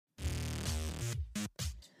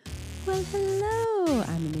Well, hello.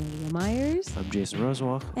 I'm Amelia Myers. I'm Jason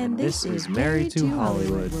Rosewalk, And this is Married to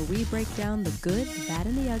Hollywood, where we break down the good, the bad,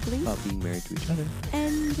 and the ugly about being married to each other.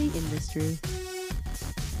 and the industry.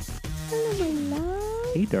 Hello, my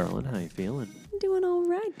love. Hey, darling, how you feeling? Doing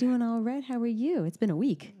all right. How are you? It's been a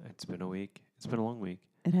week. It's been a week. It's been a long week.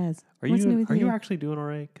 It has. Are What's new you with are you actually doing all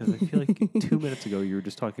right? Because I feel like 2 minutes ago you were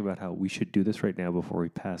just talking about how we should do this right now before we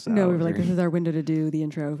pass out. No, we were like, this is our window to do the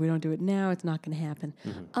intro. If we don't do it now, it's not going to happen.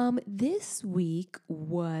 Mm-hmm. This week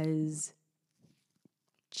was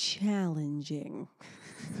challenging.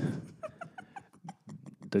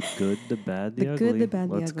 The good, the bad, the The ugly. good, the bad,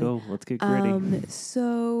 the Let's ugly. go. Let's get gritty.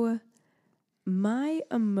 So my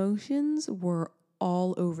emotions were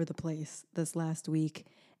all over the place this last week,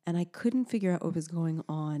 and I couldn't figure out what was going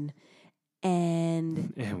on.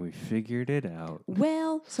 And And we figured it out.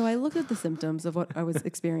 well, so I looked at the symptoms of what I was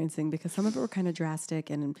experiencing because some of it were kind of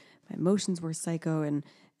drastic, and my emotions were psycho, and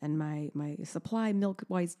my supply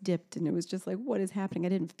milk-wise dipped, and it was just like, what is happening? I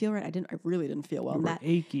didn't feel right. I really didn't feel well. You And were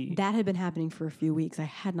achy. that had been happening for a few weeks. I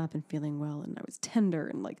had not been feeling well, and I was tender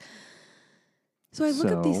and like. So I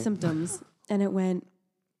look at these So- symptoms, and it went,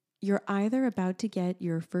 you're either about to get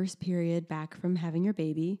your first period back from having your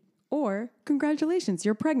baby, or congratulations,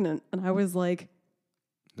 you're pregnant. And I was like,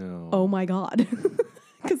 No. oh my God.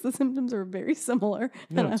 Because the symptoms are very similar.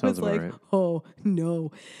 No, and it I sounds was like, about right. oh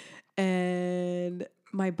no. And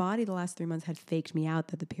my body the last 3 months had faked me out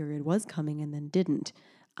that the period was coming and then didn't.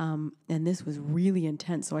 And this was really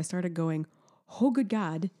intense. So I started going, oh good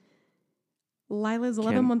God. Lila's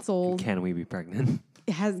 11 months old. Can we be pregnant?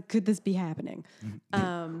 Could this be happening?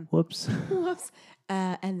 Whoops. Whoops.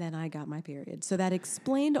 And then I got my period. So that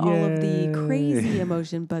explained all of the crazy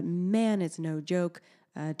emotion, but man, it's no joke.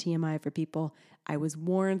 TMI for people. I was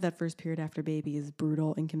warned that first period after baby is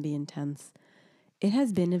brutal and can be intense. It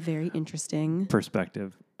has been a very interesting.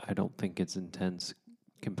 Perspective. I don't think it's intense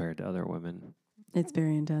compared to other women. It's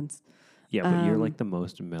very intense. Yeah, but you're like the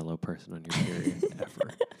most mellow person on your period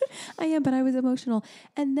ever. I am, but I was emotional.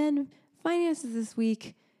 And then finances this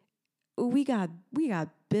week, we got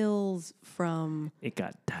bills from It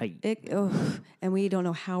got tight. and we don't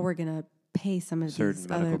know how we're gonna pay some of Certain these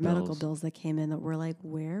medical other medical bills. bills that came in that we're like,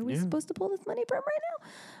 where are we Yeah. supposed to pull this money from right now?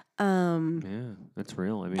 Yeah, that's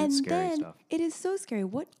real. I mean, And it's scary then stuff. it is so scary.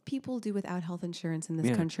 What people do without health insurance in this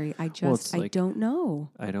Yeah. country, I it's like- don't know.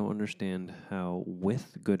 I don't understand how,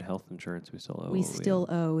 with good health insurance, we still owe. We still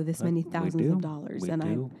owe this many thousands of dollars, We and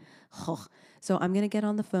do. so I'm gonna get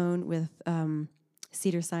on the phone with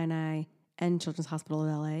Cedar Sinai and Children's Hospital of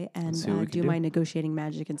LA and see what we can do do. my negotiating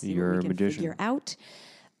magic and see You're what a we can magician. figure out.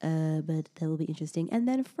 But that will be interesting. And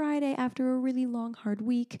then Friday, after a really long, hard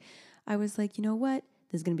week, I was like, you know what?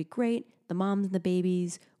 This is going to be great. The moms and the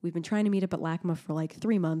babies. We've been trying to meet up at LACMA for like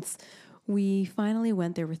 3 months. We finally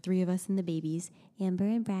went. There were 3 of us and the babies, Amber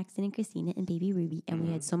and Braxton and Christina and baby Ruby. And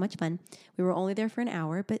we had so much fun. We were only there for an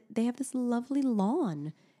hour, but they have this lovely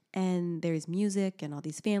lawn. And there's music and all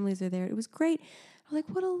these families are there. It was great. I'm like,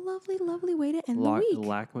 what a lovely, lovely way to end the week.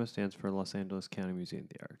 LACMA stands for Los Angeles County Museum of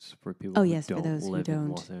the Arts. For people who yes, for don't those who live in don't-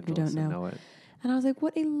 Los who Angeles don't and know. know it. And I was like,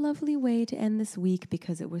 what a lovely way to end this week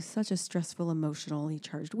because it was such a stressful, emotionally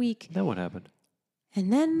charged week. Then what happened?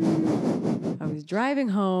 And then I was driving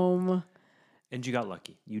home. And you got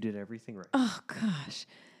lucky. You did everything right. Oh, gosh.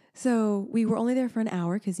 So we were only there for an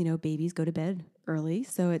hour because, babies go to bed early.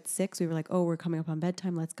 So at 6, we were like, oh, we're coming up on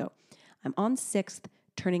bedtime. Let's go. I'm on 6th,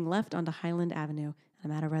 turning left onto Highland Avenue.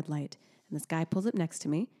 And I'm at a red light. And this guy pulls up next to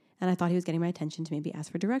me. And I thought he was getting my attention to maybe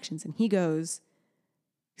ask for directions. And he goes,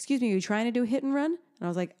 excuse me, are you trying to do a hit and run? And I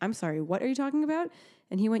was like, I'm sorry, what are you talking about?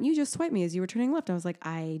 And he went, you just swiped me as you were turning left. I was like,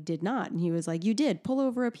 I did not. And he was like, you did. Pull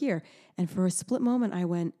over up here. And for a split moment, I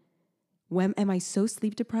went, when am I so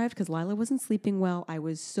sleep deprived? Because Lila wasn't sleeping well. I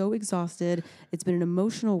was so exhausted. It's been an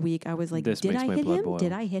emotional week. I was like, This did makes I my hit blood him? boil.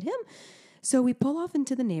 Did I hit him? So we pull off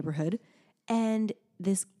into the neighborhood and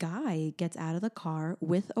this guy gets out of the car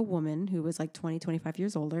with a woman who was like 20, 25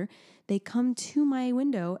 years older. They come to my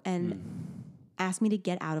window and asked me to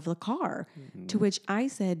get out of the car, to which I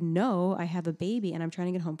said, no, I have a baby and I'm trying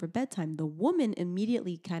to get home for bedtime. The woman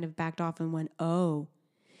immediately kind of backed off and went, oh,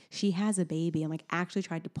 she has a baby, and like actually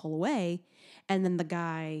tried to pull away. And then the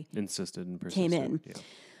guy Insisted and persisted. came in. Yeah.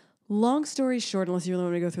 Long story short, unless you really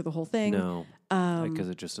want me to go through the whole thing. No, because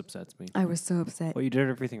it just upsets me. I was so upset. Well, you did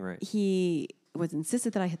everything right. He was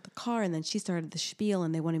insisted that I hit the car, and then she started the spiel,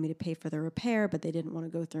 and they wanted me to pay for the repair, but they didn't want to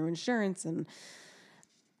go through insurance. And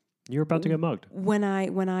You're about to get mugged. when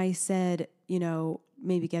I said,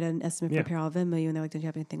 maybe get an estimate for Yeah. repair, I'll Venmo you, and they're like, don't you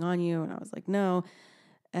have anything on you? And I was like, no.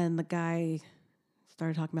 And the guy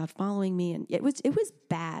started talking about following me, and it was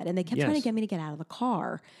bad. And they kept trying to Yes. get me to get out of the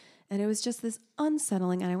car. And it was just this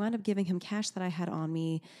unsettling. And I wound up giving him cash that I had on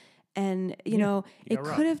me. And, you Yeah, know, you it got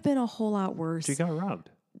could robbed. have been a whole lot worse. She got robbed.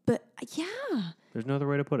 But yeah, There's no other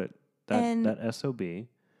way to put it. And That SOB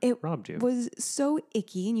it robbed you. was so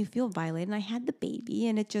icky and you feel violated. And I had the baby.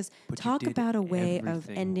 And it just But you talk did about a way of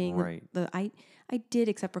everything ending right. I did,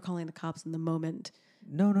 except for calling the cops in the moment.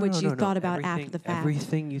 No, which you no. thought about after the fact.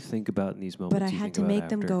 Everything you think about in these moments, But I you had think to about make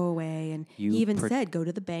them after. go away. And You he even pro- said, go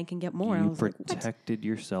to the bank and get more. And I You was like, what? protected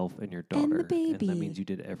yourself and your daughter, And the baby. that means you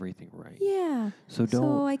did everything right. Yeah. So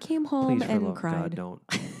So I came home please, for and love of God, cried. don't.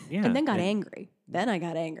 Yeah, And then got angry. Then I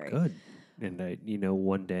got angry. Good. And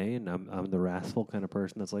one day, and I'm the wrathful kind of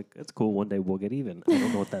person that's like, it's cool. One day we'll get even. I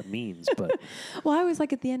don't know what that means, but Well, I was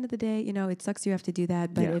like, at the end of the day, it sucks you have to do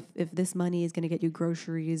that. But Yeah. if this money is going to get you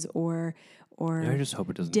groceries or I just hope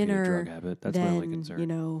it doesn't dinner, be a drug habit. That's my only then,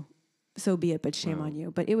 concern. so be it. But shame Wow. on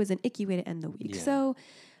you. But it was an icky way to end the week. Yeah. So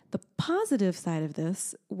the positive side of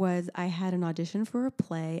this was I had an audition for a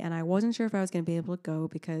play, and I wasn't sure if I was going to be able to go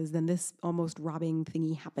because then this almost robbing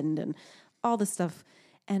thingy happened and all this stuff.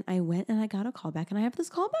 And I went and I got a call back, and I have this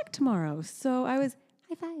call back tomorrow. So I was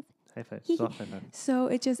high five. High five. Hee Soft high five. So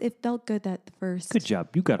it felt good that the first. Good job.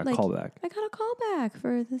 You got a Like, call back I got a call back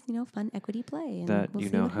for this, fun equity play. And that we'll you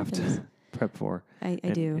see now what have happens. to prep for. I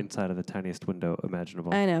do. Inside of the tiniest window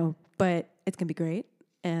imaginable. I know, but it's going to be great.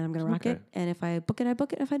 And I'm going to rock Okay. it. And if I book it, I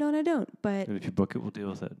book it. If I don't, I don't. But And if you book it, we'll deal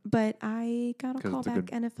with it. I got a 'Cause call it's a back good-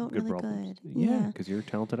 and it felt Good really problems. good. Yeah, because you're a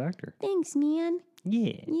talented actor. Thanks, man.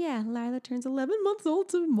 Yeah. Yeah, Lila turns 11 months old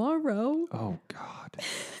tomorrow. Oh God.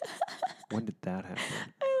 When did that happen?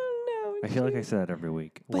 I don't know. I feel like I say that every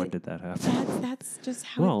week. When But did that happen? That's just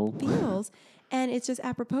how Well. it feels. And it's just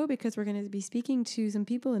apropos because we're going to be speaking to some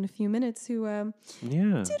people in a few minutes who Yeah.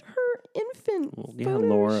 did her infant Well, yeah,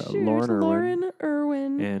 photo shoot. Lauren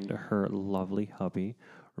Irwin. And her lovely hubby,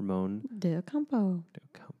 Ramon De Campo. De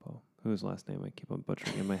Campo, whose last name I keep on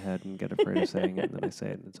butchering in my head and get afraid of saying it, and then I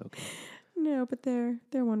say it and it's okay. No, but they're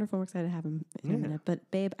wonderful. I'm excited to have them in a Yeah. minute. But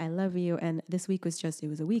babe, I love you. And this week was it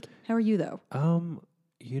was a week. How are you though? I'm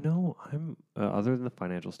other than the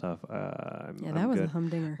financial stuff, I'm That was good. a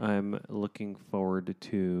humdinger. I'm looking forward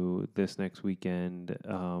to this next weekend.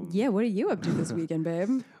 Yeah, what are you up to this weekend,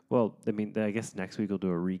 babe? Well, I mean, I guess next week we'll do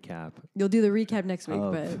a recap. You'll do the recap next week,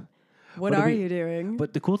 Of- but what What'll are be- you doing?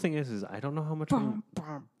 But the cool thing is I don't know how much. Bum,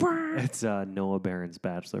 bum, bum. It's Noah Barron's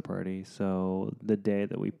bachelor party. So the day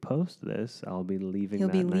that we post this, I'll be leaving. He'll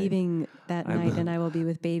that be night. leaving that I'm- night, and I will be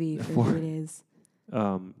with baby for 3 days.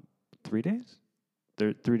 3 days.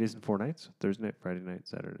 3 days and 4 nights. Thursday night, Friday night,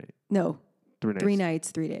 Saturday night. No, 3 nights. 3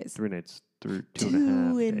 nights, 3 days. 3 nights. 2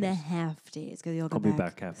 Two and a half days. days because you'll go I'll back. be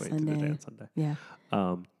back halfway through the day on Sunday. Yeah.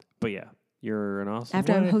 But yeah, you're an awesome.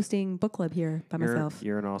 After I'm wife. hosting book club here by myself.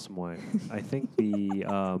 You're an awesome wife. I think the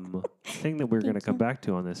thing that we're going to come back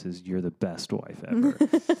to on this is you're the best wife ever.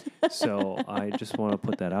 So I just want to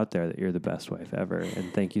put that out there that you're the best wife ever,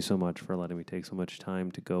 and thank you so much for letting me take so much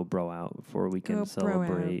time to go bro out for a weekend Go to bro out.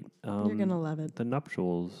 celebrate. You're gonna love it. The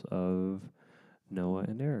nuptials of Noah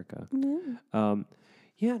and Erica. Yeah.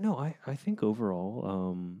 Yeah, no, I think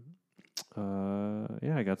overall,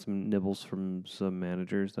 I got some nibbles from some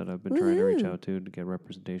managers that I've been trying to reach Woohoo. out to get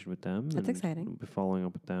representation with them. That's and exciting. We'll be following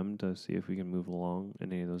up with them to see if we can move along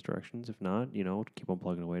in any of those directions. If not, keep on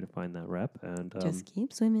plugging away to find that rep. And Just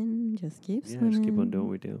keep swimming. Just keep yeah, swimming. just keep on doing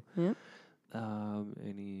what we do. Yep.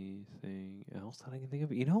 Anything else that I can think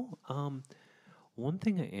of? One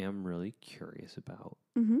thing I am really curious about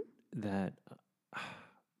Mm-hmm. that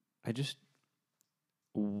I just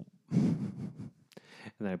and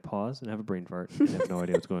then I pause and have a brain fart and have no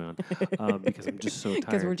idea what's going on because I'm just so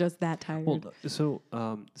Because we're tired. just that tired. Well, so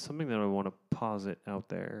something that I want to posit out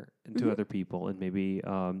there to Mhm. other people and maybe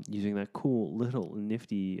using that cool little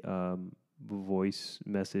nifty voice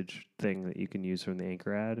message thing that you can use from the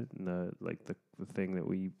Anchor ad and the thing that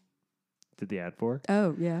we did the ad for.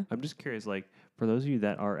 Oh, yeah. I'm just curious, for those of you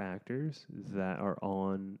that are actors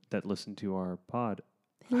that listen to our pod,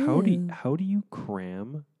 how do you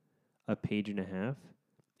cram a page and a half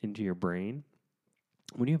into your brain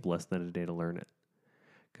when you have less than a day to learn it?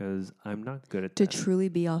 Because I'm not good at To that. truly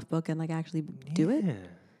be off book and actually do it?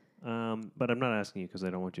 Yeah. But I'm not asking you because I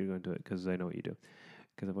don't want you to go into it because I know what you do.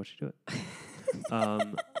 Because I want you to do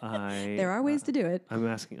it. There are ways to do it. I'm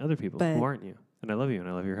asking other people But- who aren't you. And I love you and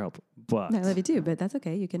I love your help. But I love you too, but that's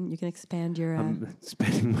okay. You can expand your I'm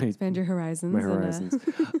spending expand your horizons. my and, horizons.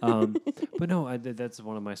 But no, that's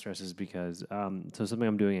one of my stresses because so something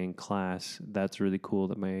I'm doing in class that's really cool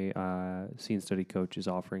that my scene study coach is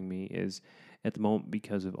offering me is at the moment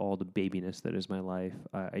because of all the babiness that is my life,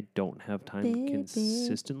 I don't have time Baby.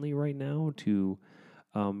 consistently right now to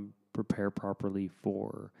prepare properly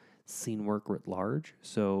for scene work writ large.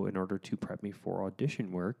 So in order to prep me for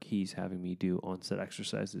audition work, he's having me do on-set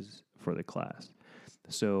exercises for the class.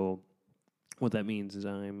 So what that means is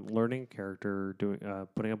I'm learning a character, doing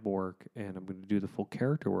putting up work, and I'm going to do the full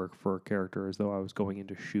character work for a character as though I was going in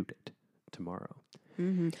to shoot it tomorrow.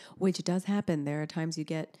 Mm-hmm. Which does happen. There are times you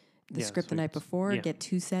get the script the night before, get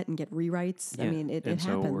to set and get rewrites. I mean, it happens.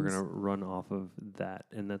 So we're going to run off of that,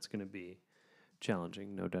 and that's going to be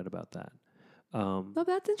challenging, no doubt about that. Well,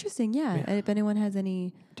 that's interesting. Yeah. And if anyone has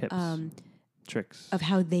any tips, tricks of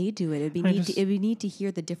how they do it, it'd be neat to hear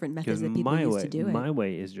the different methods that people use to do it. My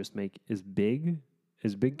way is just make as big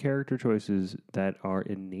character choices that are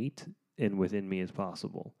innate and within me as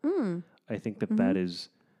possible. I think that is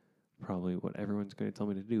probably what everyone's going to tell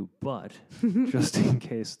me to do, but just in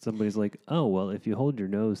case somebody's like, oh, well, if you hold your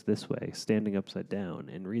nose this way, standing upside down,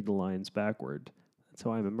 and read the lines backward, that's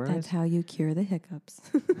how I memorize. That's how you cure the hiccups.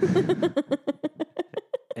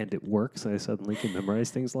 And it works. I suddenly can memorize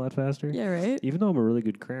things a lot faster. Yeah, right? Even though I'm a really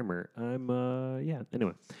good crammer,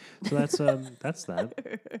 anyway. So that's that.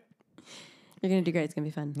 You're going to do great. It's going to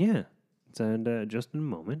be fun. Yeah. And just in a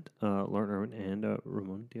moment, Lauren Irwin and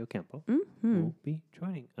Ramon Diocampo will be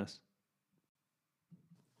joining us.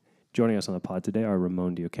 Joining us on the pod today are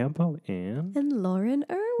Ramon Diocampo and Lauren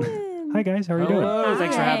Irwin. Hi, guys. How are you doing? Hello.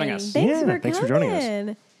 Thanks for having us. Thanks for joining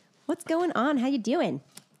us. What's going on? How you doing?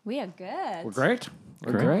 We are good. We're great.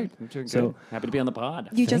 We're great. We're doing good. Happy to be on the pod.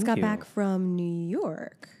 You just got back from New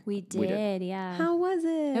York. We did, yeah. How was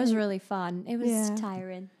it? It was really fun. It was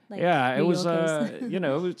tiring. Like it was.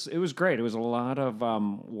 It was great. It was a lot of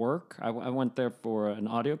work. I went there for an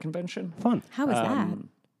audio convention. Fun. How was that?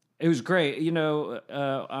 It was great. You know,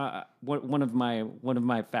 one of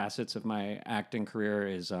my facets of my acting career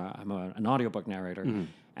is I'm an audiobook narrator,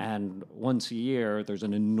 and once a year there's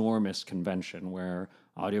an enormous convention where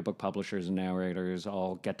audiobook publishers and narrators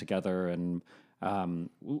all get together and.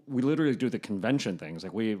 We literally do the convention things.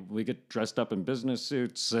 Like we get dressed up in business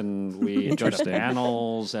suits and we judge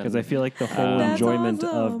panels. Because I feel like the whole enjoyment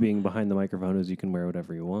of being behind the microphone is you can wear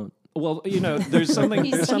whatever you want. Well, you know, there's something.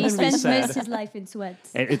 He spends most of his life in sweats.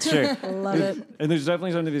 It's true. Love it. And there's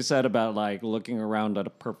definitely something to be said about like looking around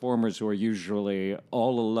at performers who are usually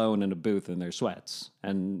all alone in a booth in their sweats,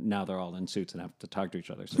 and now they're all in suits and have to talk to each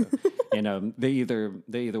other. So, you know, they either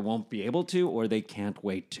won't be able to or they can't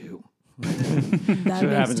wait to. That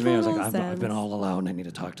what happens to me. I was like, sense. I've been all alone. I need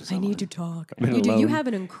to talk to someone. I need to talk. You do. You have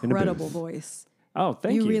an incredible voice. Oh,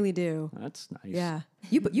 thank you. You really do. That's nice. Yeah.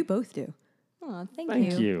 You both do. Oh,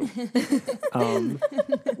 thank you.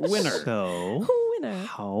 Winner. So, winner.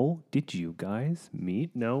 How did you guys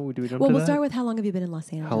meet? No, do we jump Well, to we'll that? start with how long have you been in Los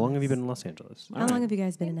Angeles? How long have you been in Los Angeles? How long have you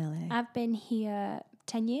guys been in LA? I've been here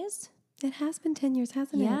 10 years. It has been 10 years,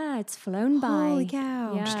 hasn't it? Yeah, it's flown by. Holy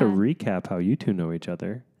cow. Yeah. Just to recap how you two know each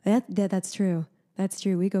other. That's true. That's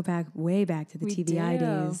true. We go way back to the We TBI do.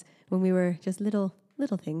 days when we were just little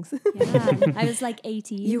things. Yeah, I was like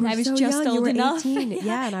 18. You were I was so just young. old You were enough. 18.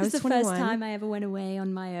 Yeah, and I was It was the 21. first time I ever went away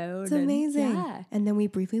on my own. It's amazing. Yeah, And then we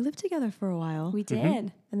briefly lived together for a while. we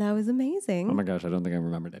did. And that was amazing. Oh my gosh, I don't think I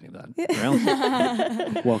remembered any of that.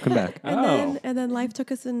 Really? Welcome back. And then life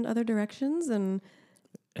took us in other directions and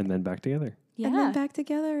And then back together. then back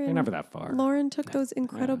together. You're And never that far. Lauren took those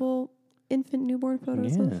incredible infant newborn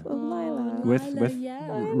photos Yeah. of Lila. With yeah.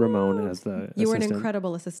 Ramon as the You were an assistant.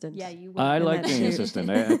 incredible assistant. Yeah, you were. I like that being an shoot. assistant.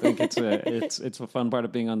 I think it's a fun part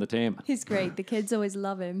of being on the team. He's great. The kids always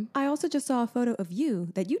love him. I also just saw a photo of you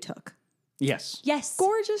that you took. Yes. Yes.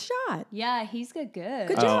 Gorgeous shot. Yeah, he's good.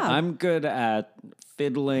 Good job. I'm good at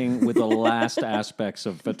fiddling with the last aspects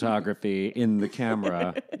of photography in the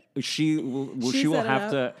camera. She will set it have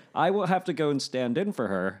up. to. I will have to go and stand in for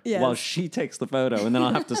her Yes. while she takes the photo, and then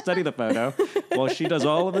I'll have to study the photo while she does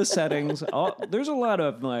all of the settings. There's a lot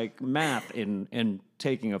of like math in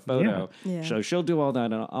taking a photo. Yeah. So she'll do all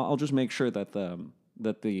that, and I'll just make sure that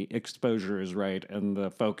the exposure is right and the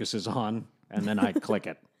focus is on, and then I click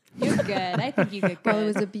it. You're good. I think you did good. Well, it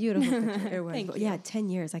was a beautiful picture. It was. Thank But you. yeah, 10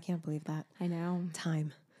 years. I can't believe that. I know.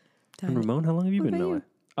 Time. And Ramon, how long have you been in about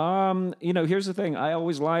LA? You know, here's the thing. I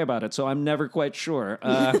always lie about it, so I'm never quite sure.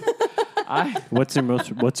 What's your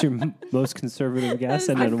most conservative guess?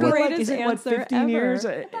 And then what? greatest Is it what, answer 15 ever. years?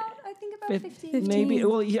 I think about 15. Maybe.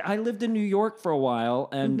 Well, yeah, I lived in New York for a while,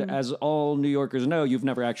 and as all New Yorkers know, you've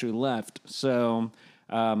never actually left. So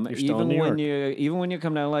still even in New when York. you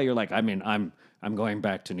come to LA, you're like, I mean, I'm going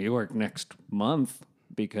back to New York next month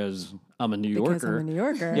because I'm a New Yorker. Because I'm a New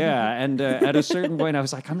Yorker. Yeah, and at a certain point, I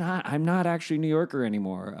was like, I'm not actually a New Yorker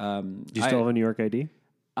anymore. Do you still have a New York ID?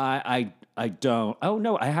 I don't. Oh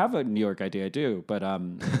no, I have a New York ID. I do, but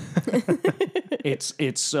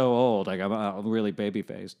it's so old. Like I'm really baby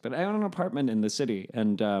faced. But I own an apartment in the city,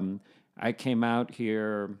 and I came out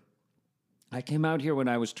here. I came out here when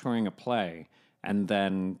I was touring a play, and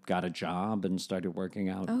then got a job and started working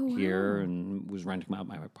out here, and was renting out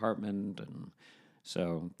my apartment, and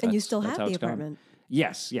so. And you that's- still that's have how the it's gone. apartment.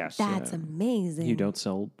 Yes, yes. That's amazing. You don't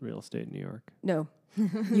sell real estate in New York. No.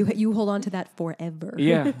 you hold on to that forever.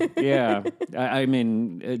 Yeah, yeah. I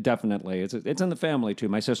mean, definitely. It's in the family too.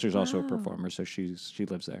 My sister's also a performer, so she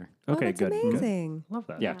lives there. Oh, Okay, that's good. good. amazing. Love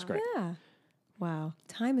that. Yeah, it's great. Yeah. Wow.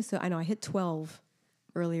 Time is so. I know. I hit 12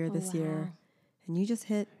 earlier this year, and you just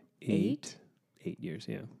hit 8. 8 years,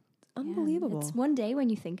 yeah. Unbelievable. It's one day when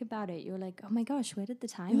you think about it, you're like, oh my gosh, where did the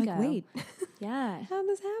time You're go? like, wait, Yeah. how did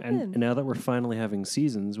this happen? And now that we're finally having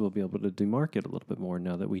seasons, we'll be able to demarket a little bit more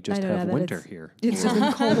now that we just know, now have that winter it's- here. It's just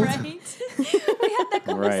been cold. Right? we had that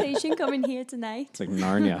conversation coming here tonight. It's like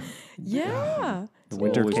Narnia. Yeah. The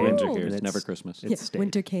winter Always came, winter and here. It's it's never Christmas. It Yeah, stayed.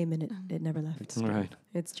 winter came and it never left. Right.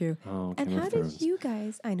 It's true. Oh, And Game how of did Thrones. you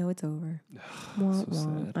guys? I know it's over. Wah, So wah.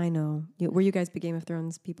 sad. I know. Were you guys big Game of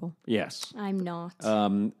Thrones people? Yes. I'm not.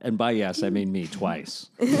 And by yes, I mean me twice.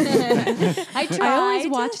 I tried. I always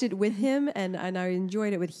watched it with him, and I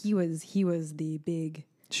enjoyed it. But he was the big.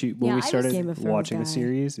 When Yeah, I we was started Game of Thrones watching guy. the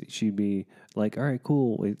series, she'd be like, "All right,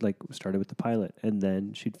 cool." We started with the pilot, and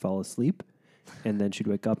then she'd fall asleep, and then she'd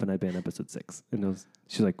wake up, and I'd be on episode 6, and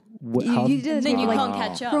she's like, "What? You, how?" you did it then for you like can't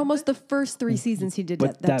catch up. for almost the first 3 seasons. He did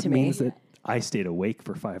but that to means me. that I stayed awake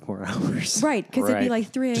for 5 more hours. Right, because it'd be Right.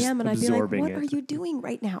 like 3 Just a.m. and I'd be like, absorbing "What it. are you doing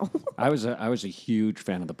right now?" I was a huge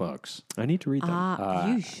fan of the books. I need to read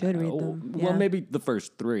them. You should read them. Well, Yeah. maybe the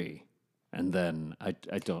first 3, and then I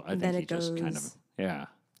don't. I And think then he it just kind of goes-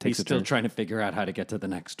 He's a still turn. trying to figure out how to get to the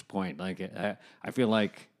next point. Like I feel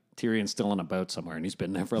like Tyrion's still on a boat somewhere, and he's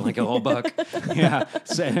been there for like a whole book. Yeah,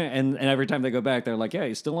 so, and every time they go back, they're like, "Yeah,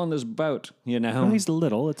 he's still on this boat." You know, Oh, he's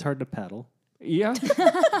little. It's hard to paddle. yeah.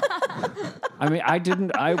 I mean,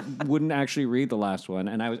 I wouldn't actually read the last one,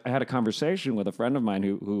 and I had a conversation with a friend of mine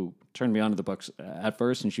who turned me on to the books at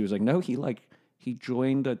first, and she was like, "No, he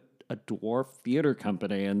joined a dwarf theater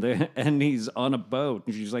company, and he's on a boat."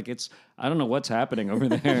 And she's like, I don't know what's happening over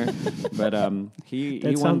there, but he That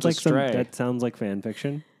went sounds like astray. that sounds like fan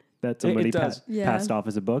fiction that somebody does. Yeah. passed off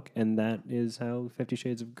as a book, and that is how 50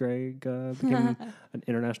 Shades of Grey became an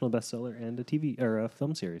international bestseller and a TV or a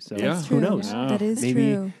film series. So Yeah. That's who true. knows? Yeah. That is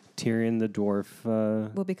Maybe true. Tyrion the dwarf,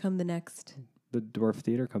 Will become the next. the dwarf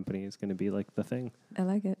theater company is going to be like the thing, I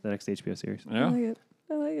like it. the next HBO series. I Yeah. like it.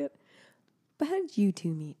 I like it. But how did you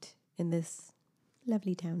two meet in this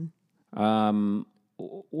lovely town?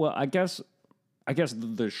 Well, I guess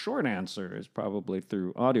the short answer is probably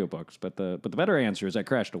through audiobooks, but the better answer is I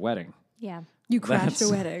crashed a wedding. Yeah. You crashed a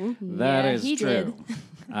That's- wedding. That Yeah, is he true. did.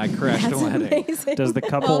 I crashed a wedding. Amazing. Does the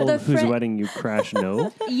couple the whose fri- wedding you crash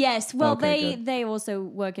know? Yes, well, Okay, good. they also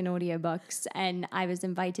work in audiobooks, and I was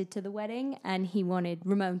invited to the wedding, and he wanted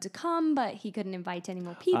Ramon to come, but he couldn't invite any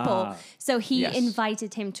more people, Ah, so he yes.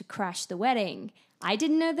 invited him to crash the wedding. I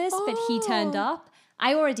didn't know this, but he turned up.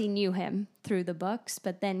 I already knew him through the books,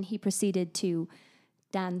 but then he proceeded to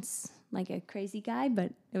dance like a crazy guy,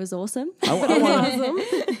 but it was awesome.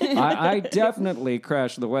 I definitely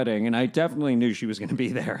crashed the wedding, and I definitely knew she was going to be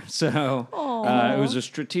there. So it was a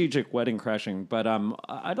strategic wedding crashing. But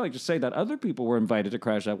I'd like to say that other people were invited to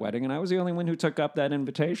crash that wedding, and I was the only one who took up that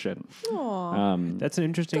invitation. That's an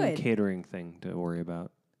interesting Good. catering thing to worry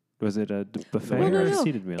about. Was it a buffet Well, or no, a no,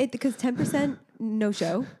 seated meal? because 10% no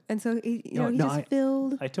show, and so he just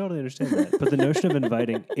filled I totally understand that. But the notion of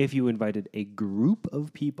inviting, if you invited a group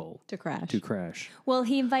of people to crash. to crash, Well,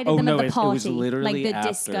 he invited Oh, them no, at the it was party, literally like the after.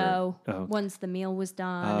 disco. Oh, okay. Once the meal was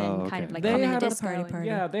done, Oh, and kind okay. of like They coming had to a disco. party and- party.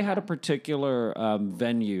 Yeah, they had a particular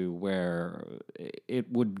venue where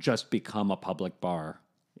it would just become a public bar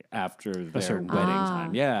after their certain wedding point.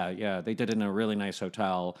 time. Yeah. They did it in a really nice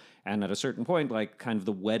hotel. And at a certain point, like kind of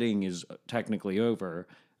the wedding is technically over,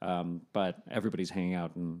 but everybody's hanging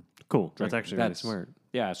out and cool. drink. That's actually really smart.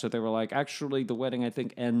 Yeah, so they were like, actually, the wedding, I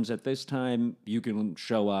think, ends at this time. You can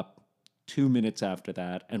show up 2 minutes after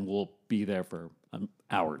that, and we'll be there for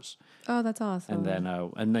hours. Oh, that's awesome.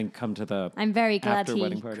 And then come to the I'm very glad after he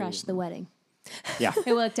wedding party. crashed the wedding. Yeah.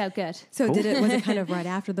 It worked out good. So was it kind of right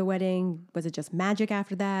after the wedding? Was it just magic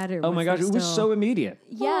after that? Or Oh my there gosh, it was still- so immediate.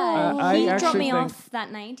 Yeah, I he dropped actually me think- off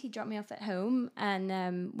that night. He dropped me off at home,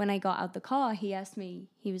 and when I got out the car, he asked me.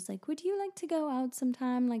 He was like, "Would you like to go out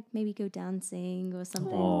sometime? Like maybe go dancing or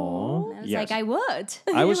something?" Aww. And I was Yes. like, "I would."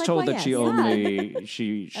 I was like, told why, that she yes. only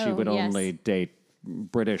she Oh, would yes. only date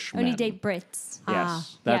British Only men. date Brits.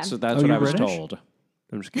 Yes, yeah. that's Oh, what you're I was British? told.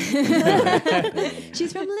 I'm just kidding.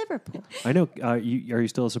 She's from Liverpool. I know. Are you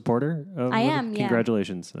still a supporter of I Liverpool? am, yeah.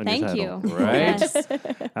 Congratulations on your Thank you. title. Right? Yes.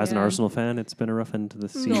 As an Yeah. Arsenal fan, it's been a rough end to the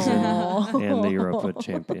season and the Europa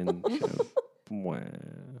Championship. Wow.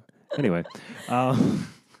 Anyway,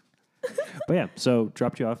 but yeah, so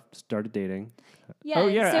dropped you off, started dating. Yeah. Oh,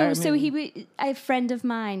 yeah, So, I so mean- a friend of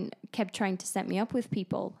mine kept trying to set me up with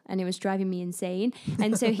people, and it was driving me insane.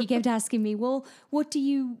 And so he kept asking me, "Well, who do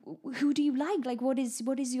you like? Like, what is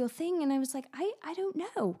your thing?" And I was like, I don't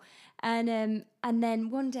know. And then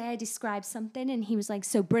one day I described something, and he was like,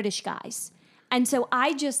 "So British guys." And so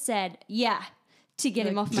I just said, "Yeah," to get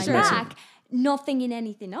him off my Just mess back, not thinking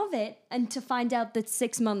anything of it, and to find out that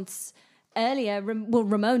 6 months earlier,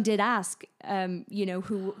 Ramon did ask,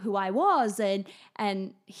 who I was,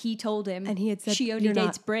 and he told him, And he had said, she only "You're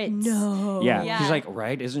dates not- Brits. No. Yeah. Yeah. He's like,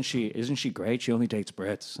 right? Isn't she great? She only dates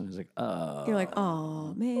Brits. And I was like, You're like,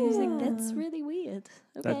 oh, man. I was like, that's really weird.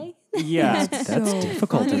 Okay, yeah. That's so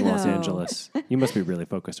difficult in funny, Los though. Angeles. You must be really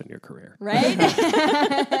focused on your career. right?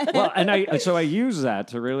 Well, and I use that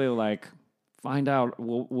to really like find out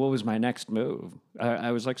what was my next move.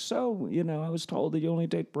 I was like, so, I was told that you only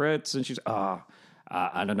date Brits, and she's,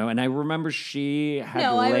 I don't know. And I remember she had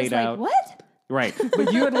No, I laid was like, out, what? right?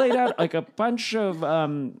 But you had laid out like a bunch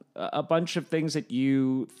of things that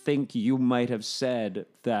you think you might have said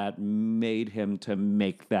that made him to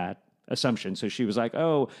make that assumption. So she was like,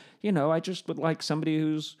 oh, I just would like somebody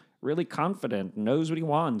who's really confident, knows what he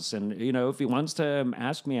wants, and if he wants to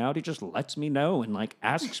ask me out, he just lets me know and like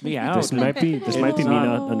asks me out. This might be me not-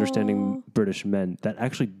 not understanding British men. That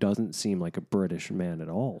actually doesn't seem like a British man at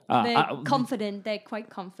all. They're confident. They're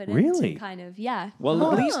quite confident. Really? And kind of, yeah.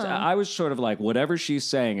 Well, at least I was sort of like, whatever she's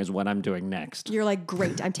saying is what I'm doing next. You're like,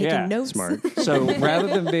 great. I'm taking Yeah. notes. Smart. So rather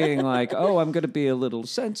than being like, oh, I'm going to be a little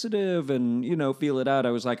sensitive and, feel it out,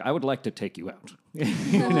 I was like, I would like to take you out. We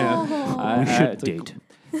should date.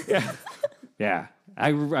 Yeah. I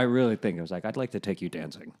really think I was like, I'd like to take you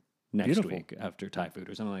dancing next Beautiful. week after Thai food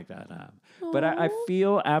or something like that. But I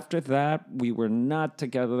feel after that, we were not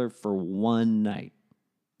together for one night.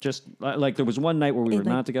 Just like there was one night where we were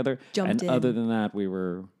like, not together. jumped And in. other than that, we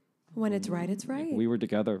were When it's right, it's right. we were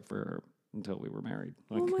together until we were married.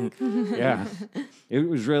 Like, oh my God. yeah, it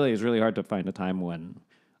was really hard to find a time when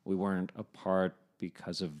we weren't apart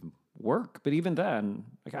because of work. But even then,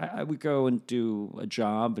 like I would go and do a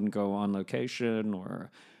job and go on location, or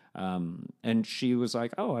and she was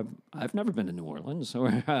like, "Oh, I've never been to New Orleans," or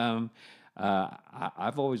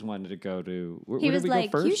I've always wanted to go to. Where He did was we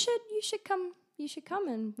like, go first? you should come. You should come,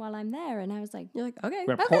 and while I'm there, and I was like, You're like, okay.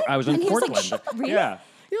 I was in And he was like, Portland. really? Yeah.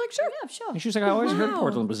 You're like, sure. yeah, sure. And she was like, I always heard Wow.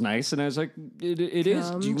 Portland was nice. And I was like, it is.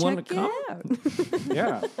 Do you want to check come? it out.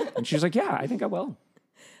 Yeah. And she was like, yeah, I think I will.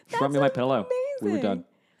 She brought me my pillow. We were done.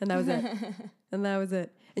 And that was it. And that was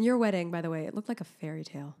it. And your wedding, by the way, it looked like a fairy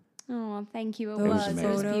tale. Oh, thank you. It Those was. It was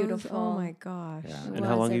photos, beautiful. Oh my gosh. Yeah. And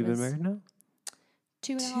how long it have you been was married now?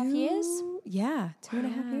 2.5 years. Yeah,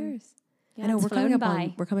 2.5 years. Yeah, I know it's we're coming flown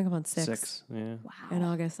up by. on 6 Yeah. Wow. in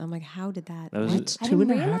August. I'm like, how did that? That was What? I 2.5 didn't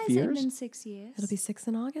realize it had years? been 6 years. It'll be 6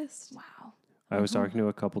 in August. Wow. I was talking to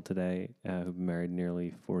a couple today who've been married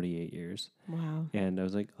nearly 48 years. Wow. And I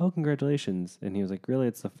was like, oh, congratulations. And he was like, really,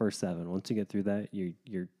 it's the first 7. Once you get through that,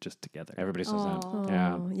 you're just together. Everybody says Oh, that.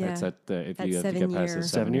 Yeah. yeah. That's at the, if That you have to get past 7-year the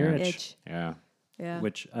 7-year 7-year itch. Yeah. Yeah.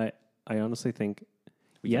 Which I honestly think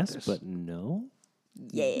We get yes, this. but no.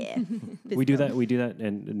 Yeah. We do that,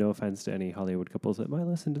 and no offense to any Hollywood couples that might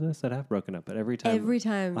listen to this that have broken up, but every time Every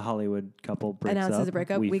time a Hollywood couple breaks announces up, a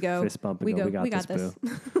breakup, we go, fist bump and we go, go, we got this,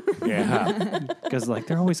 boo. Yeah. Because like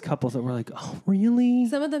there are always couples that were like, oh, really?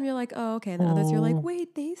 Some of them you're like, oh, okay. And the others you're like, Oh.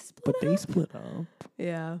 wait, they split But up. they split up.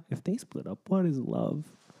 Yeah. If they split up, what is love?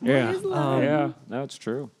 Yeah. is love? Yeah. No, it's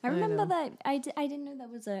true. I remember know. that I didn't know that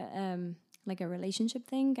was a like a relationship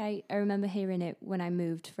thing. I remember hearing it when I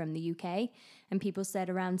moved from the UK, and people said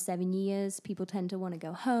around 7 years people tend to want to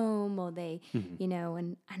go home, or they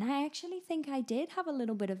and I actually think I did have a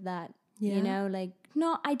little bit of that. Yeah. You know, like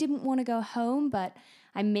I didn't want to go home, but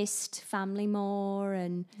I missed family more,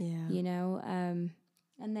 and Yeah.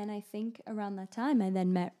 and then I think around that time I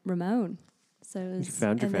then met Ramon. So it You was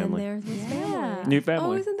found your And then family. there's this Yeah. family. New family.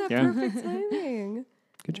 Oh, isn't that Yeah. perfect timing?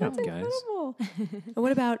 Good job, That's guys. incredible. And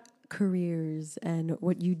what about careers and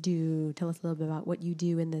what you do? Tell us a little bit about what you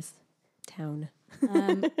do in this town.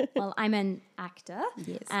 well, I'm an actor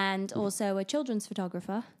Yes. and also a children's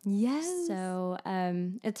photographer. Yes. So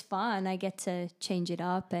it's fun. I get to change it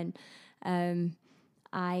up, and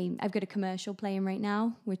I've got a commercial playing right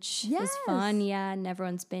now, which is fun. Yes. Yeah, and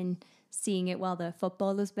everyone's been seeing it while the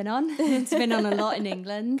football has been on. It's been on a lot in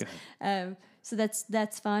England. So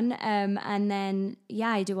that's fun. And then,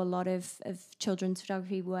 I do a lot of children's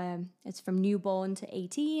photography where it's from newborn to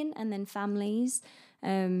 18 and then families.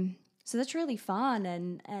 So that's really fun.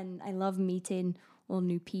 And I love meeting all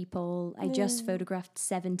new people. I just photographed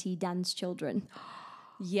 70 dance children.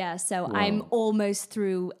 Yeah, so I'm almost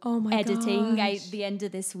through editing. The end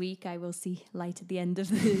of this week, I will see light at the end of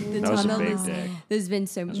the That was a tunnel. big day. There's been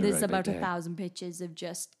really about big day. 1,000 pictures of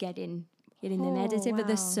just getting them edited, but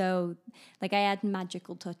they're so I add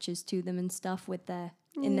magical touches to them and stuff with their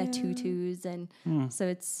tutus, and so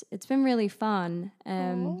it's been really fun.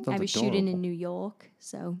 I was shooting in New York,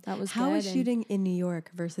 so that was How good. was and shooting in New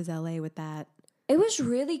York versus LA with that? It was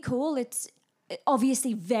really cool. It's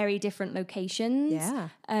obviously very different locations. Yeah.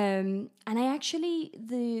 And I actually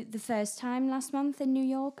the first time last month in New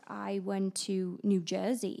York, I went to New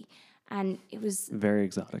Jersey, and it was Very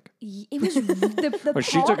exotic. the But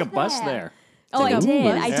she took a bus there. Oh, I Took a did.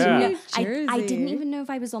 bus I to didn't know. New I didn't Jersey. even know if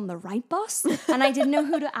I was on the right bus, and I didn't know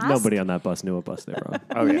who to ask. Nobody on that bus knew what bus they were on.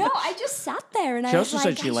 Oh, yeah. No, I just sat there, and She I was also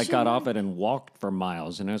like, said she I got should- off it and walked for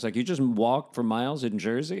miles. And I was like, you just walked for miles in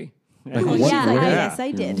Jersey? Like, Well, yeah, Yes,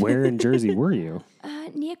 I did. Where in Jersey were you?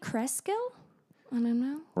 near Cresskill. I don't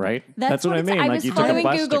know. Right? That's what I mean. I Like was you took a following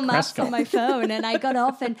bus Google to Maps Cresco. on my phone, and I got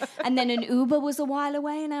off, and then an Uber was a while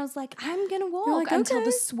away, and I was like, I'm gonna walk like, until okay.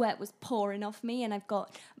 the sweat was pouring off me, and I've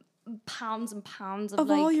got pounds and pounds of, Of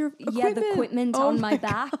like all your the equipment Oh on my my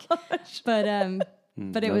back. But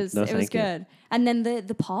it no- was no, it was thank you. good. And then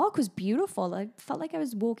the park was beautiful. I felt like I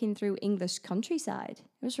was walking through English countryside.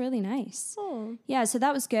 It was really nice. Oh. Yeah, so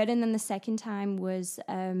that was good. And then the second time was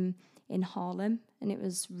in Harlem, and it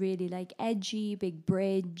was really like edgy, big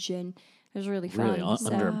bridge, and it was really fun. Really,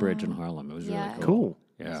 So- under a bridge in Harlem. It was Yeah. really Cool.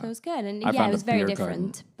 Yeah. So it was good, and I yeah, found it a was very beer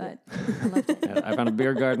garden. different, but I loved it. Yeah, I found a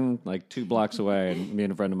beer garden like 2 blocks away, and me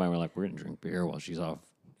and a friend of mine were like, we're going to drink beer while she's off,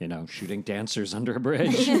 shooting dancers under a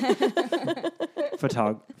bridge,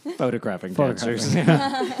 photographing dancers.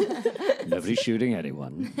 Nobody's shooting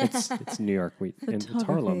anyone. It's New York. And it's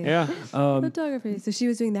Harlem. Yeah. Photography. So she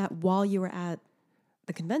was doing that while you were at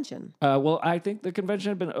the convention. Well, I think the convention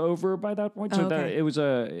had been over by that point, so Oh, okay. that it was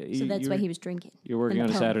a. So that's why he was drinking. You're working in on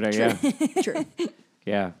the a pub. Saturday, yeah, True.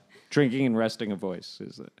 yeah. Drinking and resting a voice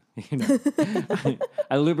is,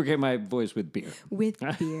 I lubricate my voice with beer. With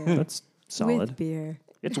beer. That's solid. With beer.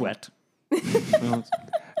 It's wet. I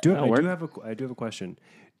do work. have a question.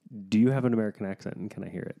 Do you have an American accent, and can I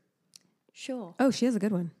hear it? Sure. Oh, she has a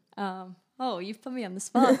good one. You've put me on the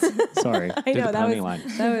spot. Sorry. I Do know the that punny was line.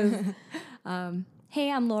 that was Hey,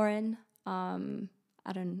 I'm Lauren. I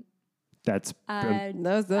don't. That's that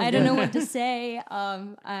was I don't know what to say.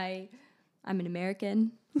 I'm an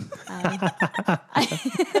American.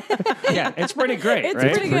 Yeah, it's pretty great, It's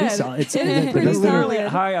right? pretty good. It's It is but pretty that's Literally, solid.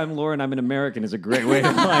 hi, I'm Lauren. I'm an American is a great way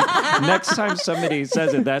to like. Next time somebody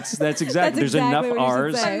says it, that's exactly. That's There's exactly enough what you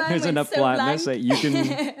should R's. say. Mine There's went enough so flatness blank. that you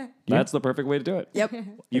can. That's the perfect way to do it. Yep.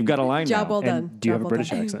 You've got a line Job now. well done. And do you have Job a well British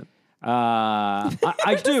done. accent?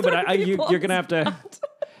 I do, but you're gonna have to.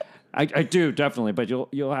 I do definitely, but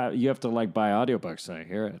you have to like buy audiobooks so I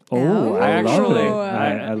hear it. Oh, I I love actually- it.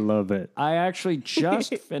 I love it. I actually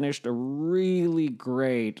just finished a really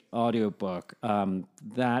great audiobook.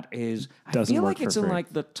 That is, Doesn't I feel work like it's for in free.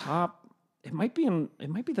 like the top. It might be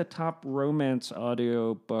the top romance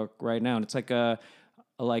audiobook right now, and it's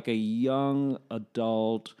like a young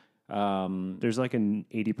adult. There's like an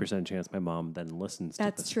 80% chance my mom then listens to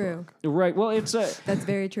That's this true. book. Right. Well, it's a. That's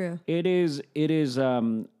very true. It is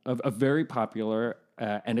a very popular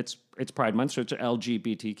and it's Pride Month, so it's an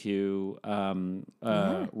LGBTQ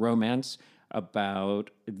romance about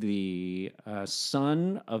the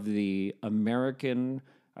son of the American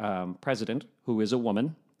president, who is a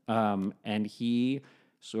woman, and he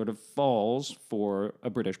sort of falls for a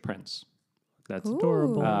British prince. That's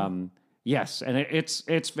adorable. Yes, and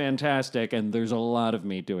it's fantastic, and there's a lot of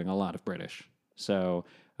me doing a lot of British. So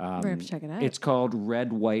We're gonna have to check it out. it's called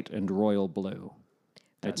Red, White, and Royal Blue.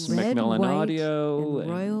 It's Red, Macmillan White, Audio,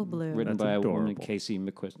 and Royal Blue. written That's by a woman, adorable. Casey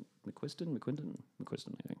McQuiston,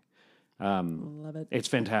 I think. Love it. It's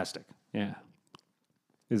fantastic. Yeah,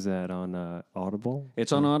 Is that on Audible?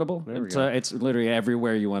 it's on Audible. we It's go. it's literally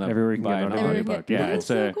everywhere you want to Everywhere you can buy get an an audiobook. audiobook. Everywhere Yeah, you it's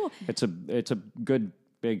can. a That's so cool. it's a good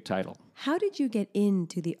big title. How did you get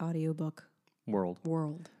into the audiobook World.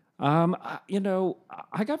 world?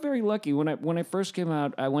 I got very lucky when I first came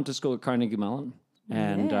out. I went to school at Carnegie Mellon,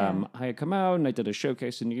 and Yeah. I had come out and I did a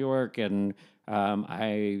showcase in New York, and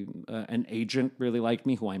an agent really liked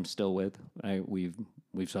me, who I'm still with. We've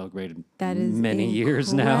we've celebrated That is many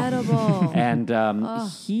years now. incredible. And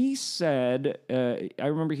he said, I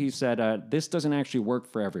remember he said, this doesn't actually work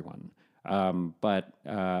for everyone. But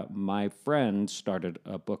my friend started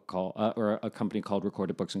a book called, or a company called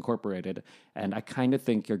Recorded Books Incorporated, and I kind of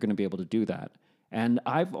think you're going to be able to do that. And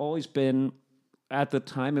I've always been, at the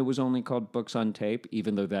time, it was only called Books on Tape,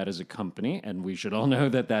 even though that is a company, and we should all know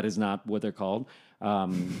that that is not what they're called.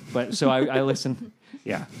 But so I listen.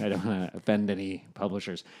 Yeah, I don't want to offend any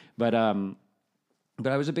publishers, but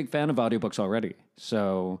I was a big fan of audiobooks already,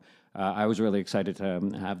 so I was really excited to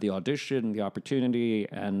have the audition, the opportunity,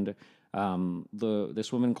 and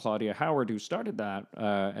this woman Claudia Howard, who started that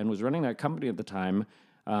and was running that company at the time,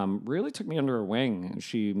 really took me under her wing.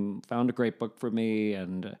 She found a great book for me,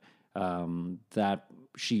 and that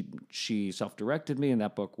she self-directed me, and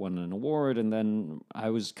that book won an award. And then I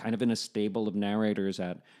was kind of in a stable of narrators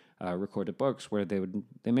at Recorded Books, where they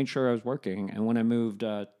made sure I was working. And when I moved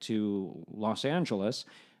to Los Angeles,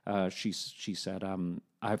 she said,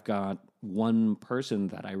 I've got one person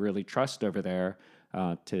that I really trust over there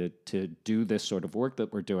to do this sort of work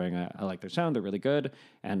that we're doing. I like their sound; they're really good.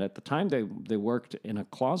 And at the time, they worked in a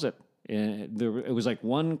closet. It was like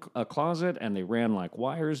a closet, and they ran like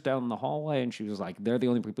wires down the hallway. And she was like, "They're the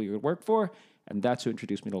only people you could work for," and that's who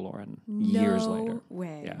introduced me to Lauren years later. No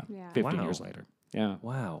way. Yeah, 15 Wow. years later. Yeah.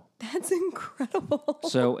 Wow. That's incredible.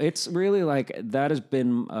 So it's really like that has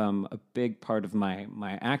been a big part of my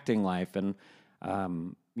acting life, and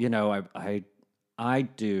you know, I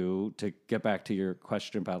do, to get back to your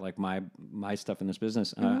question about like my stuff in this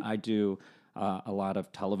business. I do a lot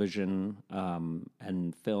of television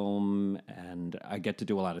and film, and I get to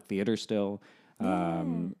do a lot of theater still,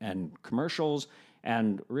 and commercials,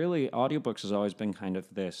 and really audiobooks has always been kind of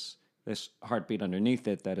this heartbeat underneath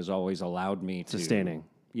it that has always allowed me to Sustaining.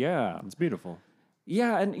 Yeah, It's beautiful.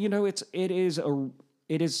 yeah, and you know, it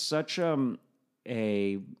is such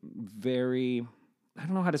a very, I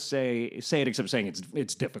don't know how to say it except saying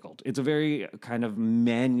it's difficult. It's a very kind of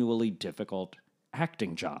manually difficult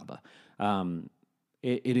acting job.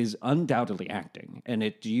 It is undoubtedly acting, and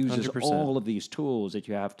it uses 100%. all of these tools that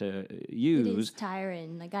you have to It use. is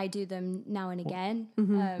tiring. Like I do them now and again.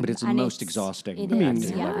 But it's the and most exhausting It I mean, is,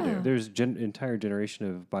 acting you'll ever yeah. do. There's entire generation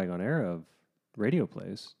of bygone era of radio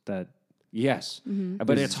plays that Yes,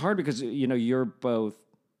 but it's hard because you know you're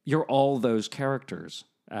all those characters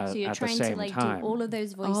So you're at the trying same to like time. do all of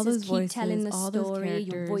those voices, All those keep telling the voices, all those story. Your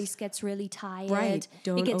characters. voice gets really tired. Right.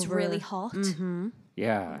 Don't It gets really over- hot.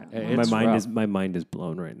 Yeah, my mind is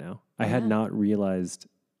blown right now. I had not realized.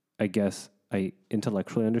 I guess I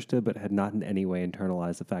intellectually understood, but had not in any way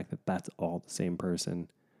internalized the fact that that's all the same person.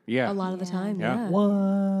 Yeah. A lot of the time, Yeah. yeah. What?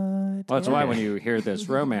 Well, that's why when you hear this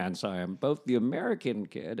romance, I am both the American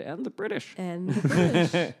kid and the British. And the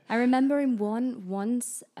British. I remember in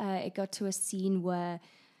once it got to a scene where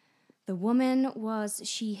the woman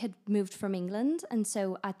she had moved from England, and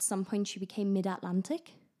so at some point she became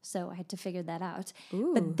mid-Atlantic. So I had to figure that out.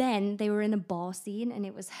 But then they were in a bar scene, and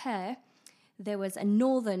it was her. There was a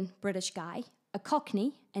northern British guy, a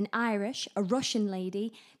Cockney, an Irish, a Russian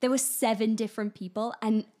lady. There were 7 different people,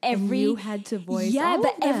 and you had to voice Yeah, all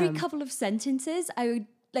but of every them. couple of sentences, I would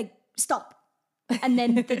like stop. And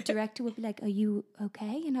then the director would be like, "Are you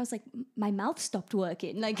okay?" And I was like, "My mouth stopped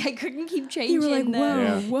working. Like I couldn't keep changing." You were like, whoa,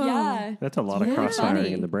 Yeah. whoa. Yeah. That's a lot of Yeah. cross-firing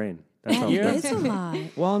Funny. in the brain. That's how Yeah. It's a lot.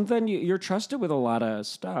 Well, and then you're trusted with a lot of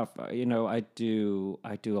stuff. You know, I do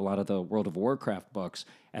a lot of the World of Warcraft books,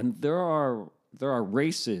 and there are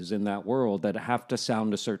races in that world that have to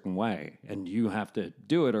sound a certain way, and you have to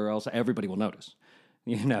do it, or else everybody will notice.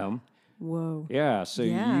 You know. Whoa. Yeah, so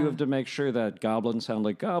Yeah. you have to make sure that goblins sound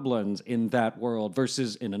like goblins in that world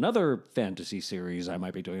versus in another fantasy series I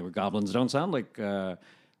might be doing where goblins don't sound like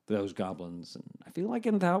those goblins. And I feel like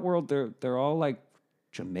in that world they're all like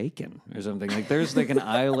Jamaican or something. Like there's like an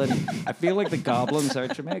island. I feel like the goblins are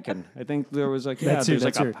Jamaican. I think there was like That's there's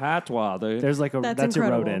that's like a patois. There's like a That's that's your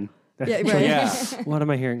road incredible. in. Yeah, right. yeah. What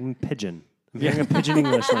am I hearing? Pigeon. I'm hearing a pigeon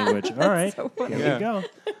English language. All right. Here Yeah. we go.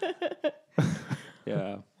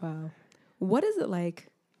 Yeah. Wow. What is it like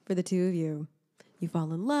for the two of you? You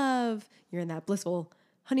fall in love, you're in that blissful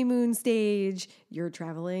honeymoon stage, you're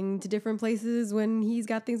traveling to different places when he's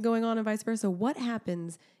got things going on and vice versa. What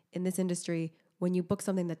happens in this industry when you book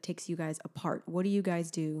something that takes you guys apart? What do you guys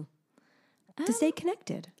do to stay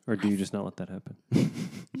connected? Or do you just not let that happen?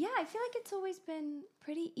 Yeah, I feel like it's always been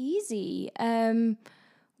pretty easy.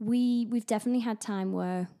 We've definitely had time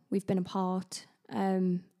where we've been apart.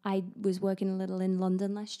 I was working a little in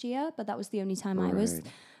London last year, but that was the only time I was Right.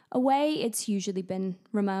 away. It's usually been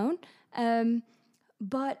Ramon.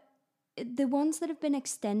 But the ones that have been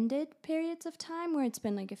extended periods of time where it's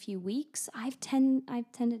been like a few weeks, I've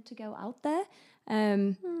tended to go out there.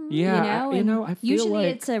 Yeah, I feel usually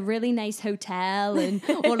like it's a really nice hotel and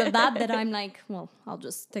all of that. That I'm like, well, I'll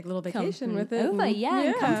just Take a little come vacation and with it. over, and-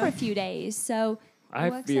 and come for a few days. So it I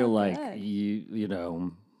works feel out like good. you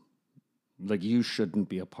know, like you shouldn't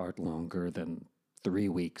be apart longer than 3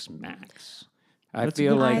 weeks max. I That's a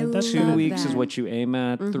feel good- like I 2 love weeks is that. what you aim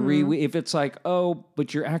at. 3 weeks, if it's like, oh,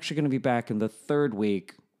 but you're actually going to be back in the third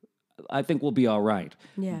week, I think we'll be all right.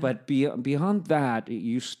 Yeah. But beyond that,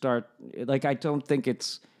 you start like I don't think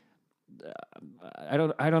it's. I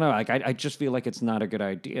don't know. Like I just feel like it's not a good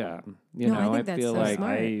idea. You No, I know, think that's feel so like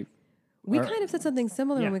smart. We Our- kind of said something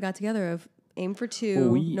similar Yeah. when we got together of aim for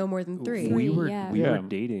 2, no more than 3. We were yeah. we were Yeah.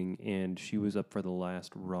 dating, and she was up for the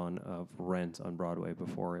last run of Rent on Broadway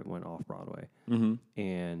before it went off Broadway,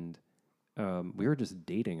 and we were just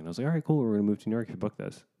dating. And I was like, "All right, cool. We're gonna move to New York if you book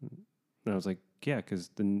this." And I was like, "Yeah," because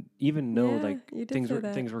then even though Yeah, like you did things say were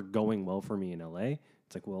that. things were going well for me in LA,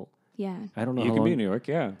 it's like, well, Yeah. I don't know you how can long, be in New York.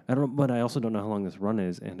 Yeah. I don't, but I also don't know how long this run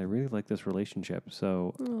is, and I really like this relationship,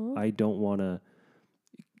 so I don't want to.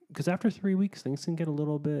 Because after 3 weeks, things can get a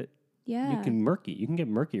little bit. Yeah. You can get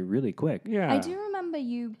murky really quick. Yeah. I do remember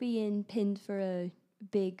you being pinned for a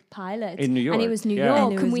big pilot In New and it York, was New yeah. York,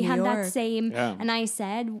 And it and was we New had that York. same. Yeah. And I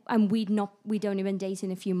said, and we don't even date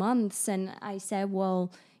in a few months, and I said,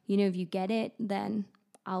 well, if you get it, then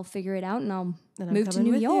I'll figure it out and I'll And I'm move to coming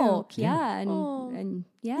New with you. York. Yeah, Aw. and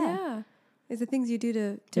Yeah. It's the things you do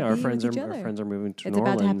to Yeah, our be friends with are each other. our friends are moving to It's New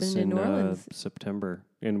about to happen Orleans in New Orleans. September,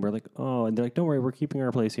 and we're like, oh, and they're like, don't worry, we're keeping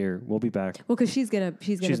our place here. We'll be back. Well, because she's gonna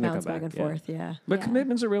She's gonna bounce come back back, and yeah. forth. Yeah. But Yeah.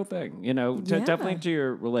 commitment's a real thing, Yeah. definitely to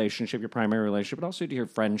your relationship, your primary relationship, but also to your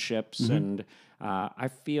friendships. And I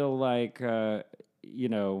feel like,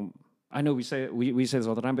 I know we say this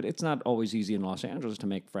all the time, but it's not always easy in Los Angeles to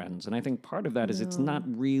make friends. And I think part of that is it's not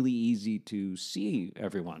really easy to see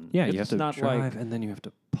everyone. Yeah, it's you have to not drive, like, and then you have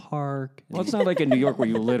to park. well, it's not like in New York where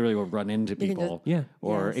you literally will run into can just- people. Yeah.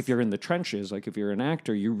 Or Yes. if you're in the trenches, like if you're an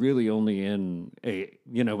actor, you're really only in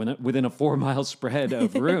within a 4-mile spread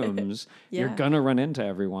of rooms, you're Yeah. gonna run into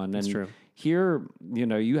everyone. And true. here,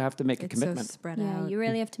 you have to make a It's so commitment. spread yeah, out. you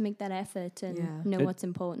really have to make that effort and Yeah. know It- what's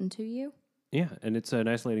important to you. Yeah, and it's an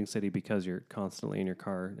isolating city because you're constantly in your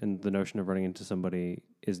car, and the notion of running into somebody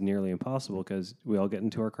is nearly impossible because we all get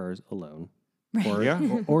into our cars alone, or,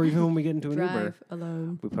 Yeah. or even when we get into an Uber, Drive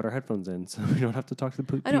alone. we put our headphones in so we don't have to talk to the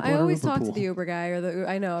people. I know. I at our always Uber talk to pool. the Uber guy or the.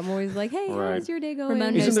 I know. I'm always like, hey, Right. how's your day going?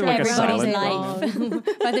 Ramon Isn't knows there like a everybody's silent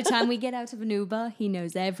life. By the time we get out of an Uber, he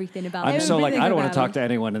knows everything about I'm it. so like, everything I don't want to about talk to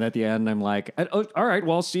anyone. And at the end, I'm like, oh, all right,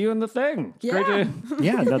 well, I'll see you in the thing. It's great Yeah. to-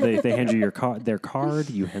 Yeah, no, they hand you their card,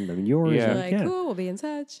 you hand them yours. Yeah. you're Like, yeah. cool, we'll be in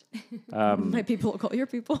touch. My people will call your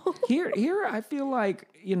people. Here, I feel like,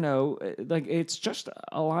 like it's just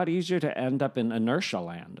a lot easier to end up in inertia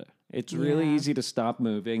land. It's really Yeah. easy to stop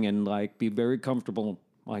moving and like be very comfortable,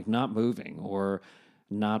 like not moving or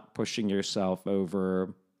not pushing yourself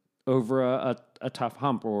over a tough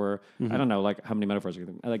hump, or I don't know, like how many metaphors are you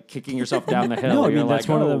thinking? Like kicking yourself down the hill. No, I You're mean that's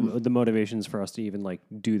like, one oh, of the motivations for us to even like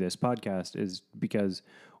do this podcast is because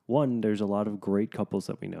one, there's a lot of great couples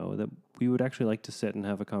that we know that we would actually like to sit and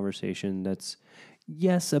have a conversation that's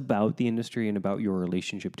yes about the industry and about your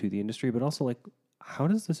relationship to the industry, but also like how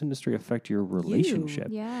does this industry affect your relationship?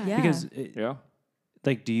 Yeah. Yeah. Because yeah.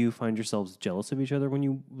 like, do you find yourselves jealous of each other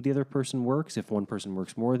when the other person works? If one person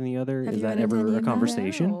works more than the other, Have is you that run into any ever of a that?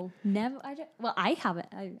 conversation? No, never. I don't. Well, I haven't.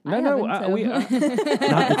 I No, haven't. we. Not,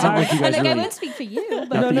 it's not like you guys like I really. won't speak for you, Not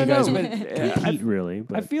but that you guys but, compete really,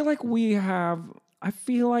 but I feel like we have. I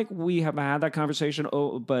feel like we have had that conversation.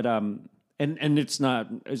 Oh, but and it's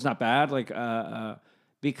not bad. Like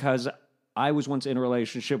because I was once in a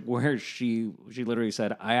relationship where she literally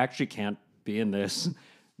said, "I actually can't be in this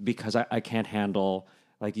because I can't handle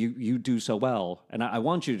like you do so well, and I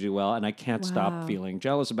want you to do well, and I can't stop Wow. feeling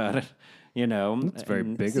jealous about it." it's very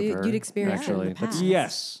And- big So of her. you'd experienced it in actually. the past.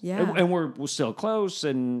 Yes. Yeah. And we're still close,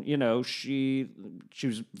 and she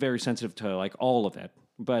was very sensitive to like all of it.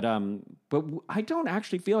 But I don't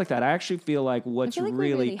actually feel like that. I actually feel like what's feel like we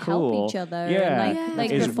really really help cool, each other and, yeah,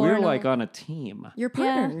 like is before we're an like au- on a team. Your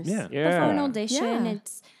partners. Yeah. Yeah. before an audition. Yeah.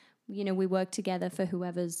 It's we work together for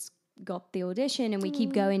whoever's got the audition, and we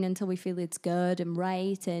keep going until we feel it's good and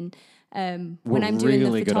right. And when We're I'm doing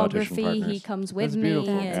really the good audition photography, he partners. comes with That's me.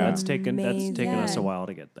 beautiful. and- Yeah, that's taken us a amazing. while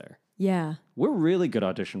to get there. Yeah. We're really good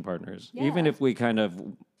audition partners, even Yeah. if we kind of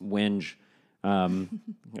whinge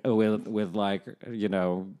with like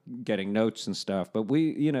getting notes and stuff. But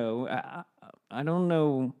we, I don't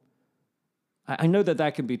know. I know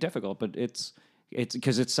that can be difficult, but it's it's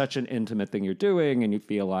because it's such an intimate thing you're doing, and you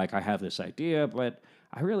feel like I have this idea, but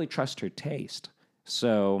I really trust her taste.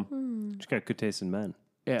 So, She's got good taste in men.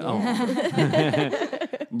 yeah, oh.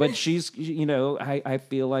 But she's, I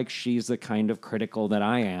feel like she's the kind of critical that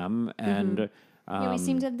I am, and Yeah, we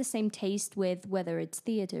seem to have the same taste with whether it's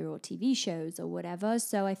theater or TV shows or whatever.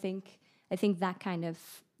 So I think that kind of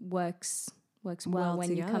works well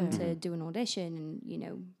when you come to do an audition,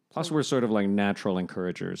 and plus we're sort of like natural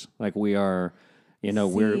encouragers. Like we are,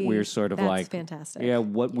 we're sort of that's like fantastic. Yeah,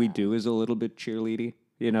 what we do is a little bit cheerleady.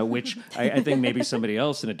 Which I think maybe somebody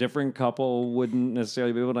else in a different couple wouldn't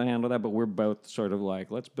necessarily be able to handle that, but we're both sort of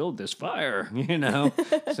like, let's build this fire,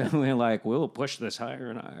 So we're like, we'll push this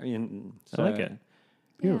higher and higher. I like it.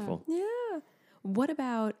 Beautiful. Yeah. What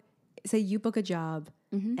about, say you book a job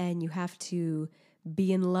and you have to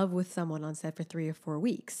be in love with someone on set for 3 or 4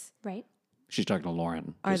 weeks. right? She's talking to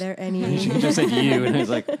Lauren. Are there any? She just said you, and I was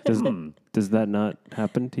like, Does that not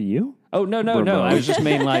happen to you? oh no. I was just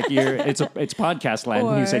mean like it's podcast land.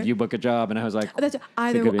 And you said Or- you book a job, and I was like, That's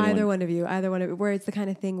either could be either anyone. one of you, where it's the kind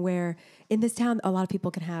of thing where in this town a lot of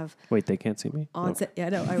people can have Wait, they can't see me? on set. Yeah,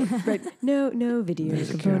 no, right. No video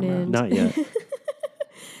component. Not yet.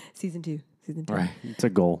 Season 2. right. It's a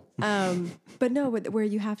goal. But no, where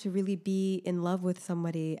you have to really be in love with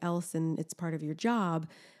somebody else and it's part of your job.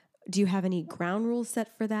 Do you have any ground rules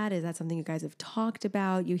set for that? Is that something you guys have talked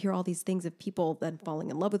about? You hear all these things of people then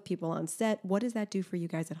falling in love with people on set. What does that do for you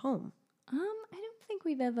guys at home? I don't think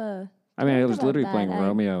we've ever. I mean, I talked was about literally that. playing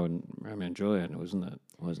Romeo and Juliet, and wasn't that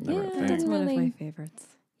Yeah, our that's thing? That's one of my really- favorites.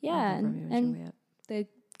 Yeah, I love and, Romeo and Juliet. the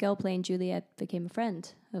girl playing Juliet became a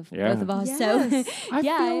friend of Yeah. both of us. Yes. So I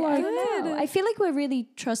yeah, feel I like- don't know. I feel like we're really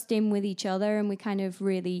trusting with each other, and we're kind of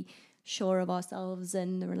really sure of ourselves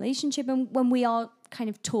and the relationship. And when we are kind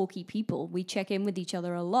of talky people, we check in with each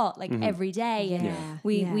other a lot, like every day, and Yeah.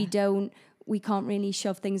 we can't really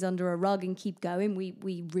shove things under a rug and keep going. We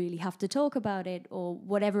really have to talk about it or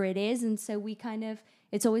whatever it is, and so we kind of.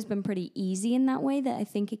 It's always been pretty easy in that way that I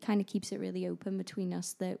think it kind of keeps it really open between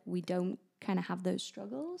us that we don't kind of have those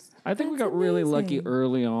struggles. I think we That's got really lucky amazing.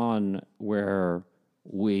 early on where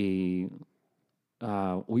we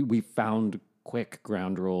found quick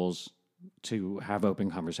ground rules to have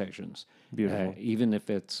open conversations. Beautiful. Even if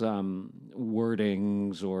it's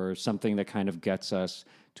wordings or something that kind of gets us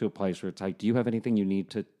to a place where it's like, do you have anything you need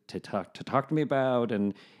to talk to me about?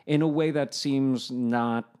 And in a way that seems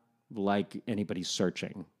not like anybody's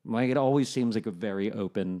searching. Like it always seems like a very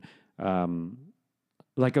open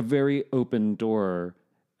door.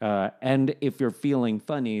 And if you're feeling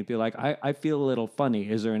funny, be like, I feel a little funny.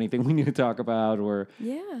 Is there anything we need to talk about? Or,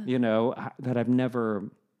 that I've never,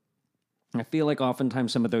 I feel like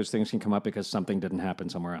oftentimes some of those things can come up because something didn't happen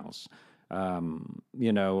somewhere else. I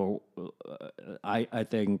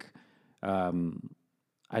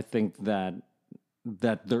think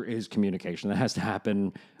that there is communication that has to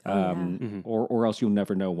happen, or else you'll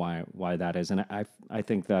never know why that is. And I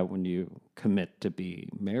think that when you commit to be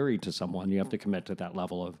married to someone, you have to commit to that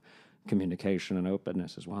level of communication and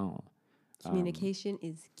openness as well. Communication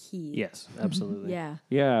is key. Yes, absolutely. Yeah.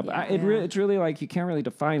 Yeah, but it's really like you can't really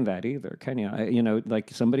define that either, can you? Like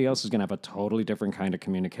somebody else is going to have a totally different kind of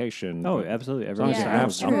communication. Oh, but- absolutely. long Everyone's as Yeah, you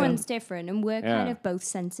have something. everyone's different, and we're kind Yeah. of both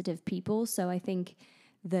sensitive people. So I think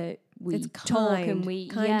that we It's talk kind, and we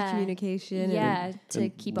kind communication. yeah, to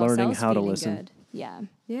and keep learning ourselves how to feeling listen. good. Yeah,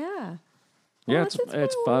 Yeah. Yeah, Well, it's that's what I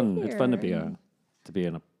fun. wanna It's fun to be hear.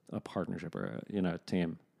 in a partnership or a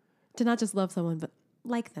team. To not just love someone, but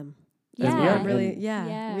like them. yeah, and- Really,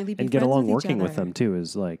 Yeah. really be And get friends along with each working with other. them too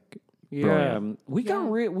is like Yeah,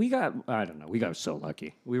 brilliant. we got I don't know, we got so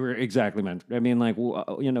lucky. We were exactly meant. I mean, like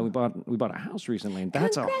we bought a house recently, and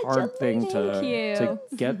that's a hard thing Thank you. to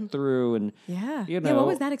get through. And Yeah. You Yeah. know, What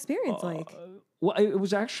was that experience like? well, it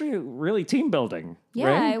was actually really team building. Yeah,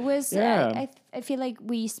 right? it was. Yeah. I feel like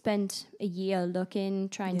we spent a year looking,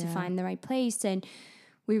 trying to Yeah. find the right place, and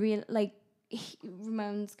we really like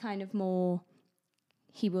Ramon's kind of more.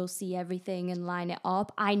 He will see everything and line it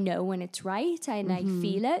up. I know when it's right, and I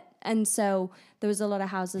feel it. And so there was a lot of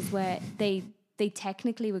houses where they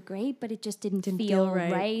technically were great, but it just didn't feel feel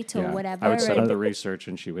right. right or Yeah. whatever. I would set and- up the research,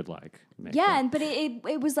 and she would like make yeah, the- and but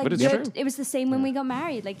it was like But it's good. true. It was the same when we got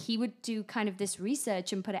married. Like he would do kind of this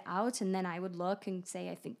research and put it out, and then I would look and say,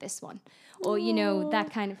 I think this one, or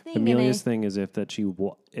that kind of thing. and Amelia's thing is if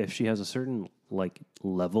she has a certain like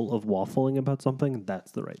level of waffling about something,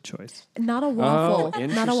 that's the right choice. Not a waffle. Oh,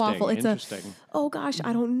 Not a waffle. It's interesting. oh gosh,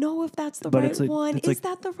 I don't know if that's the But right it's like- one. it's Is like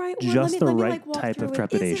that the right one? just the let me right like walk type of through it. Is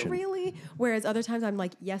trepidation. it really? Whereas other times I'm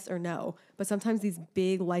like yes or no. But sometimes these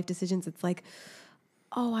big life decisions, it's like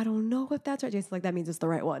oh, I don't know if that's right. Jason's like, that means it's the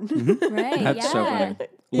right one. Right. That's so funny.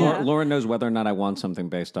 Yeah. Lauren knows whether or not I want something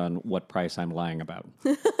based on what price I'm lying about.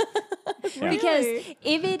 Because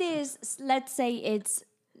if it is, let's say it's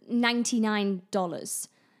 $99,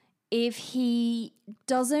 if he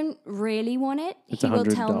doesn't really want it, It's he will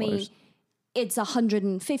tell me $100. it's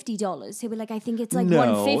 $150. He'll be like, I think it's like No,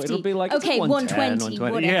 150. it'll be like okay, 110,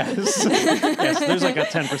 120. Yes. Yes, there's like a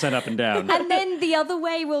 10% up and down. And then the other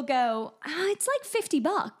way will go, it's like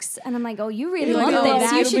 $50. And I'm like, oh, you really You're want like, oh, this.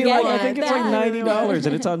 that You would should be get like, I it. think it's like that. $90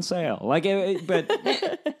 and it's on sale. Like, but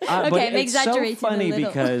I'm it's exaggerating so a funny little.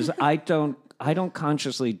 because I don't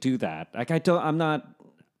consciously do that. Like, I'm not.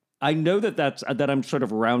 I know that I'm sort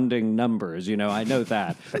of rounding numbers. You know, I know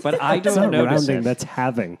that, but I It's don't not notice rounding, it. that's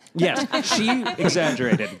having. Yes, she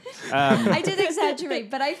exaggerated. I did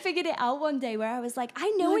exaggerate, but I figured it out one day where I was like, I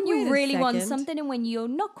know You're when like, you "Wait a really want second." something and when you're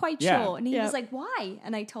not quite Yeah. sure. And he Yep. was like, why?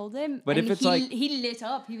 And I told him. But and if it's he, like- he lit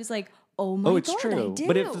up. He was like, oh my Oh, it's God, I true. do.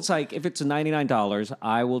 But if it's $99,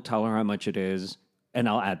 I will tell her how much it is, and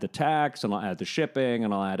I'll add the tax, and I'll add the shipping,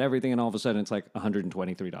 and I'll add everything, and all of a sudden it's like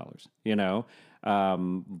 $123. You know.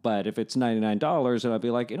 But if it's $99, and I'll be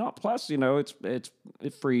like, plus, it's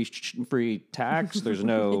free tax. There's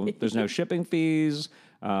no shipping fees.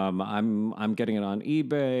 I'm getting it on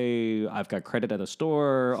eBay. I've got credit at a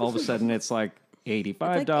store. All of a sudden, it's like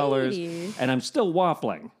 $85, $80. and I'm still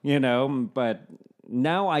waffling, But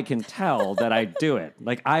now I can tell that I do it.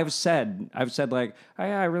 Like I've said like, oh,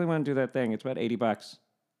 yeah, I really want to do that thing. It's about $80.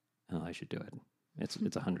 Oh, I should do it. It's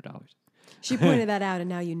 $100. She pointed that out, and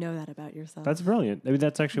now you know that about yourself. That's brilliant. I mean,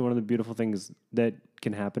 that's actually one of the beautiful things that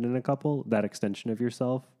can happen in a couple, that extension of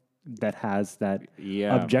yourself that has that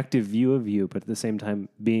Yeah. objective view of you, but at the same time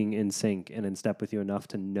being in sync and in step with you enough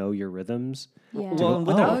to know your rhythms. Yeah. Well, and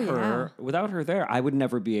Oh, without her there, I would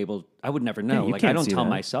never know. you Like I can't don't see tell that.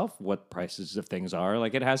 myself what prices of things are.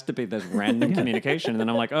 Like it has to be this random communication, and then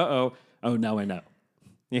I'm like, oh, now I know.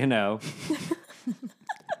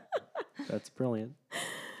 That's brilliant.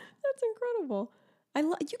 That's incredible.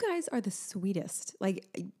 You guys are the sweetest. Like,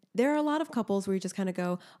 there are a lot of couples where you just kind of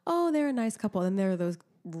go, oh, they're a nice couple. And there are those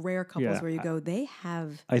rare couples Yeah, where you go, they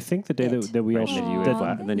have. I think the day It. that we all And then you,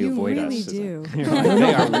 that- and then you avoid really us. do.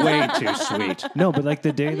 They are way too sweet. No, but like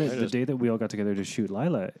the day that we all got together to shoot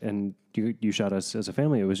Lila and you shot us as a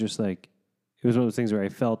family, it was just like, it was one of those things where I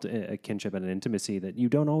felt a kinship and an intimacy that you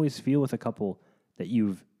don't always feel with a couple that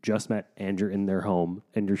you've just met and you're in their home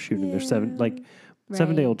and you're shooting their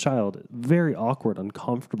 7-day-old child. Very awkward,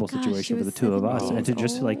 uncomfortable Gosh, situation she for the was two of 7 us. And to days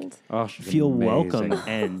just like old. Oh, she's feel amazing. welcome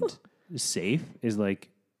and safe is like,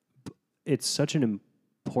 it's such an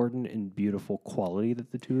important and beautiful quality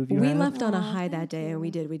that the two of you We have. left on a high that day, and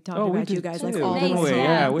we talked Oh, we about you did guys like too, all didn't the we? time.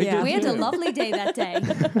 Yeah, we did We had a too. lovely day that day.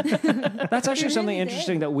 That's actually We something really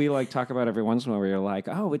interesting did. that we like talk about every once in a while. Where you're like,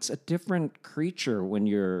 oh, it's a different creature when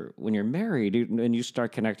you're married and you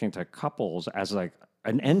start connecting to couples as like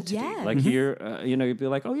an entity. Yeah. Like you're, you'd be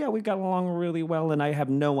like, oh yeah, we got along really well, and I have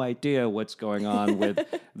no idea what's going on with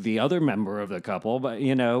the other member of the couple, but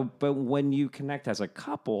but when you connect as a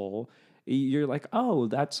couple, you're like, oh,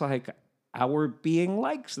 that's like our being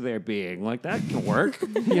likes their being. Like that can work.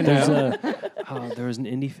 There was an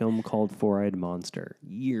indie film called Four-Eyed Monster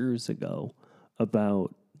years ago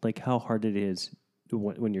about like how hard it is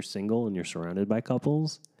when you're single and you're surrounded by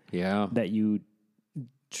couples Yeah. that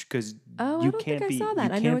because Oh, I you don't can't think I be saw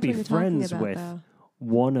that. you I know can't which be one you're talking friends about, with though.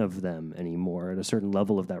 one of them anymore. At a certain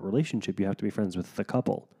level of that relationship, you have to be friends with the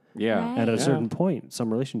couple. Yeah. Right. And at a Yeah. certain point,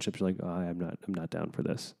 some relationships are like, oh, I'm not down for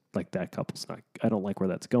this. Like that couple's not. I don't like where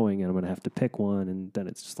that's going, and I'm gonna have to pick one. And then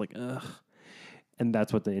it's just like, ugh. And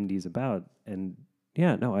that's what the indie's about. And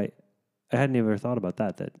yeah, no, I hadn't ever thought about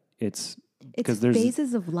that. That it's It's there's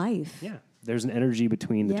phases of life. yeah, there's an energy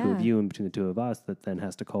between the two of Yeah. you and between the two of us that then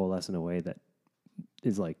has to coalesce in a way that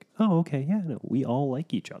is like, oh, okay, yeah, no, we all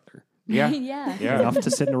like each other Yeah. yeah. Yeah. enough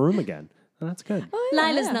to sit in a room again. And that's good.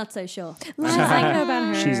 Lila's not so sure. Lila's like, I know about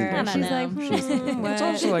her. She's in there. She's like, She's It's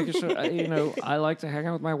also like, I like to hang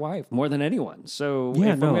out with my wife more than anyone. So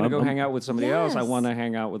Yeah, if no, I'm going to I'm- go I'm- hang out with somebody else, I Yes. want to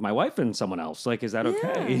hang out with my wife and someone else. Like, is that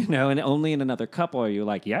okay? And only in another couple are you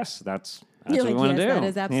like, yes, that's You're what like, we want yes, to do. that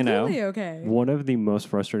is absolutely okay. One of the most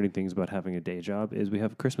frustrating things about having a day job is we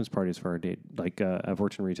have Christmas parties for our day. Like I've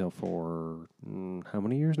worked in retail for how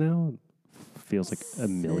many years now? Feels like a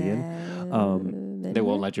million. They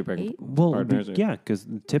won't let you bring Eight? Well, partners. yeah, because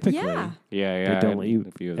typically Yeah. Yeah. they don't let you.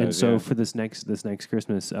 A few of And those, so yeah. for this next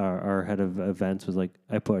Christmas, our head of events was like,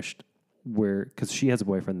 I pushed because she has a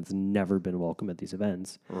boyfriend that's never been welcome at these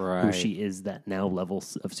events, who Right. she is that now level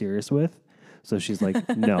of serious with. So she's like,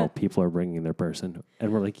 no, people are bringing their person.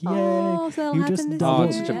 And we're like, yay, Oh, so that'll you happen just this Oh, year.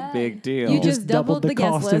 it's such a big deal. You just doubled the guest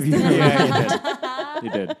cost of list. your yeah, you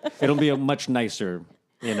did. It'll be a much nicer,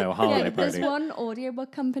 holiday Yeah, there's party. one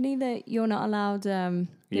audiobook company that you're not allowed. You're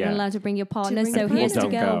Yeah. not allowed to bring your partner, bring so your he has to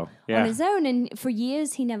partner. go Don't go. Yeah. on his own. And for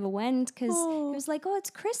years, he never went because Oh. he was like, "Oh,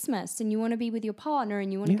 it's Christmas, and you want to be with your partner,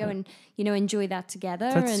 and you want to go Yeah. and enjoy that together."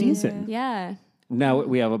 It's that and season. Yeah, Now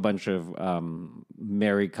we have a bunch of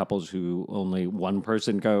married couples who only one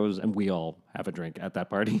person goes, and we all have a drink at that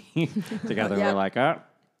party together. Yep. We're like, Yep.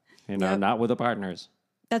 not with the partners.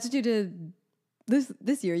 That's what you did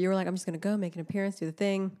this year. You were like, I'm just going to go make an appearance, do the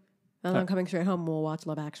thing. And I'm coming straight home. We'll watch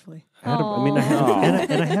Love Actually. I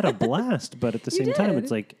had and I had a blast, but at the same time, did.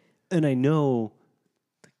 it's like, and I know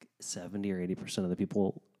like 70 or 80% of the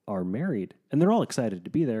people are married, and they're all excited to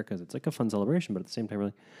be there because it's like a fun celebration. But at the same time, we're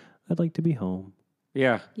like, I'd like to be home.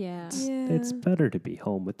 Yeah. yeah. It's better to be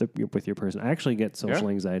home with your person. I actually get social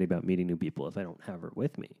anxiety about meeting new people if I don't have her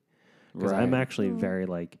with me, because I'm Right. actually very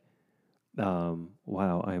like,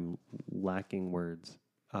 wow, I'm lacking words.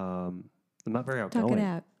 I'm not very Talk outgoing. it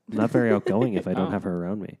out. I'm not very outgoing if I don't Oh. have her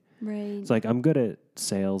around me. Right. It's like I'm good at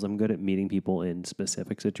sales. I'm good at meeting people in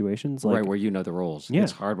specific situations. Like Right, where you know the rules. Yeah.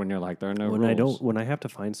 It's hard when you're like, there are no when rules. when I have to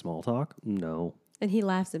find small talk, no. And he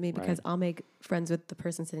laughs at me because Right. I'll make friends with the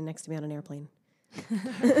person sitting next to me on an airplane.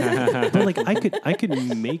 But like I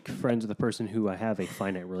could make friends with a person who I have a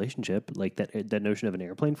finite relationship. Like that notion of an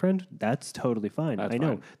airplane friend, that's totally fine. That's I know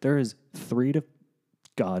fine. there is 3 to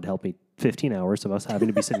God help me 15 hours of us having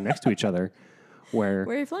to be sitting next to each other, where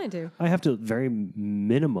Where are you flying to? I have to very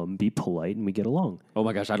minimum be polite and we get along. Oh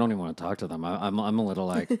my gosh, I don't even want to talk to them. I'm a little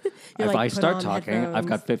like, if like, I put start on talking, I've headphones.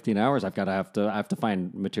 got 15 hours. I have to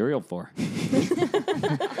find material for.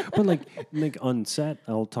 But like on set,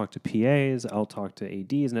 I'll talk to PAs, I'll talk to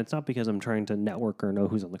ADs, and it's not because I'm trying to network or know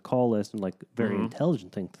who's on the call list and like very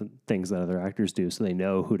intelligent things that other actors do, so they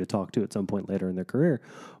know who to talk to at some point later in their career.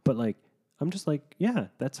 But like, I'm just like, yeah,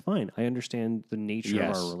 that's fine. I understand the nature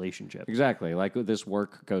Yes. of our relationship. Exactly. Like this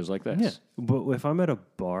work goes like this. Yeah, but if I'm at a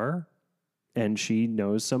bar and she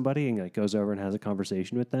knows somebody and like goes over and has a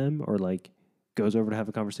conversation with them, or like goes over to have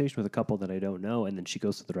a conversation with a couple that I don't know, and then she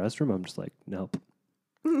goes to the restroom, I'm just like, nope.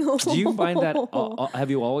 Do you find that?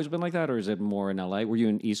 Have you always been like that, or is it more in LA? Were you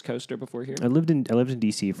an East Coaster before here? I lived in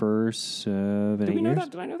DC for 7, 8 Did we know years.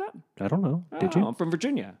 that? Did I know that? I don't know. Did Oh, you? I'm from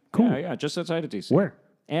Virginia. Cool. Yeah, yeah, just outside of DC. Where?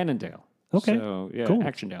 Annandale. Okay. So yeah, Cool.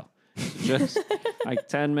 Actiondale. Just like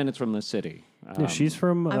 10 minutes from the city. Yeah, she's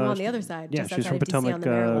from. I'm on the other side. yeah, just she's from outside of DC on the Potomac,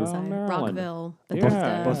 Maryland Oh, side. Maryland. Brockville, Yeah.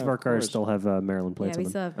 Bethesda. Both of our of cars course. still have Maryland plates Yeah, we on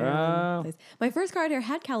still them. have Maryland Oh. plates. My first car here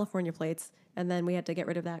had California plates, and then we had to get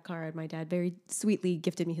rid of that car. And my dad very sweetly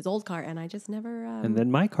gifted me his old car, and I just never. And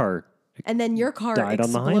then my car and then your car died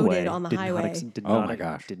on the exploded highway. on the Did not highway. did Oh not my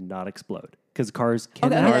gosh. Did not explode because cars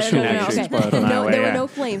can Okay, Cars okay, can no, no, no, actually okay. explode on the No, highway, there yeah. were no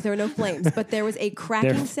flames. There were no flames, but there was a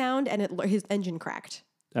cracking sound, and his engine cracked.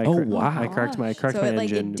 Oh, wow. I cracked my So my it, like,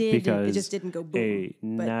 engine it did- because it just didn't go boom,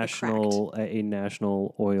 but it a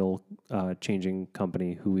national oil changing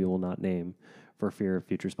company who we will not name for fear of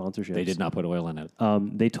future sponsorships. They did not put oil in it.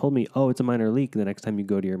 They told me, oh, it's a minor leak. The next time you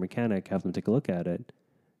go to your mechanic, have them take a look at it.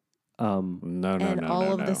 No, no, And no, all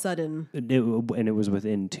no, of no. the sudden, And it was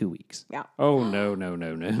within 2 weeks. yeah. Oh, no, no,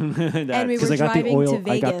 no, no. And we That's- were Because I got the driving oil.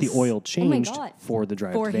 to I got the Vegas. oil my changed God. for the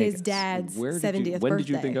drive For to his Vegas. dad's Where did 70th you, when birthday. did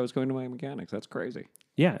you think I was going to my mechanics? That's crazy.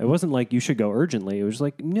 Yeah, it wasn't like you should go urgently. It was just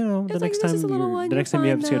like, no, It the was next like, time this is a little you one. the You're next time you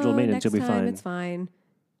have fine, scheduled though. maintenance, you'll be Next time, fine. It's fine.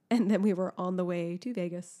 And then we were on the way to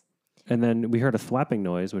Vegas. And then we heard a thwapping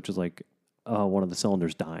noise, which was like one of the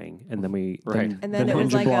cylinders dying, and then we Right. And then the it was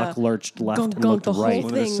engine like block a lurched left gunk, and gunk, looked the whole right.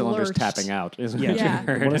 One of the thing cylinders lurched. tapping out. Isn't Yeah. it? Yeah. One of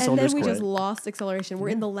the And then cylinders we just quit. lost acceleration. We're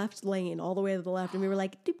in the left lane all the way to the left, and we were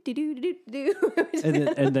like, doop, doo, doo, doo, doo.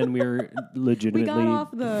 And then we were legitimately off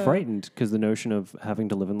the- frightened because the notion of having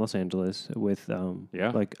to live in Los Angeles with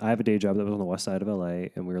like I have a day job that was on the west side of LA,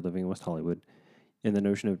 and we were living in West Hollywood, and the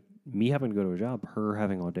notion of me having to go to a job, her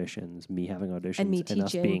having auditions, me having auditions, And me us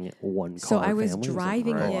teaching. being one car So I was family,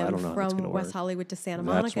 driving like, oh, I him don't know how that's from gonna West work. Hollywood to Santa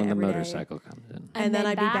That's Monica when the every day. motorcycle comes in. And then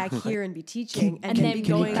I'd be back back. here and be teaching. And then then be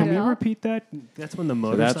can you going Can to... you repeat that? That's when the So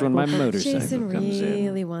motorcycle. that's when my motorcycle Jason comes in.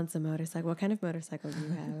 really wants a motorcycle. What kind of motorcycle do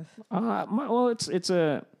you have? Well, it's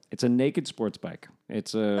a naked sports bike.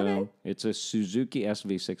 It's a Suzuki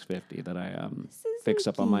SV650 that I fix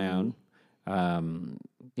up on my own.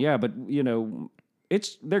 Yeah, but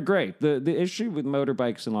they're great. The issue with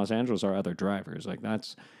motorbikes in Los Angeles are other drivers. Like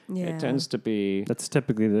Yeah. it tends to be That's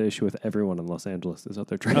typically the issue with everyone in Los Angeles is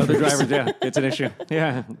other drivers. other drivers. Yeah, it's an issue.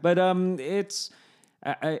 Yeah, but it's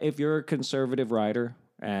if you're a conservative rider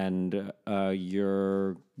and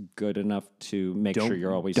you're good enough to make sure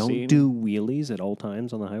you're always don't seen. do wheelies at all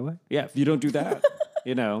times on the highway. Yeah, if you don't do that, That's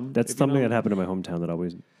if you something don't- that happened in my hometown that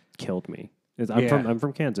always killed me. Yeah. I'm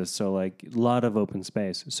from Kansas, so like a lot of open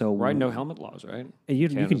space. So Right, no helmet laws, right? you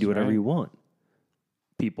can Kansas, do whatever right? you want.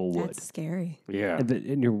 People would. That's scary. Yeah.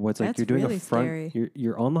 And you're what's like That's you're doing really a front. scary.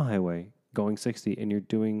 You're on the highway going 60, and you're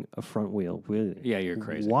doing a front wheel wheelie. Yeah, you're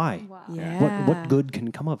crazy. Why? Wow. Yeah. What good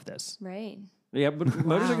can come of this? Right. Yeah, but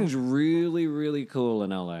motorcycling's really, really cool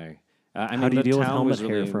in LA. I mean, do you the deal with town helmet was hair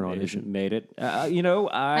really, for an it audition? Made it. I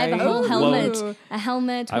I have a whole won't-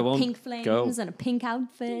 helmet I with won't pink flames go. and a pink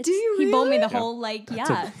outfit. Do you He bought me really? the whole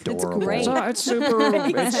yeah. It's adorable. great. So it's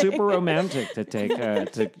super romantic to take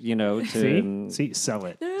See, sell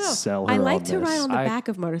it. No. Sell her I like on to this. ride on the I- back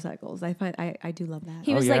of motorcycles. I find I do love that.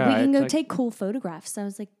 He Oh, was like, yeah, "We can it's go like- take cool photographs." I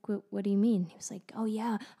was like, "What do you mean?" He was like, "Oh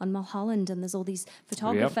yeah, on Mulholland, and there's all these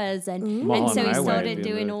photographers, and Mulholland so he Highway started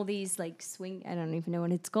being doing the- all these like swing. I don't even know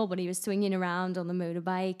what it's called, but he was swinging around on the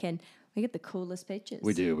motorbike, and we get the coolest pictures.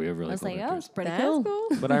 We do. We have really I was cool like, "Oh, pictures. it's pretty That's cool." cool.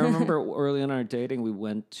 But I remember early in our dating, we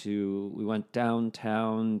went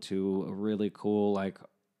downtown to a really cool like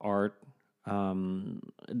art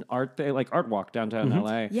day, like art walk downtown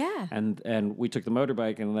LA. Yeah. And we took the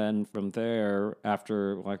motorbike, and then from there,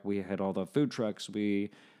 after like we had all the food trucks, we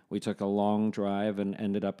took a long drive and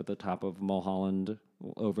ended up at the top of Mulholland,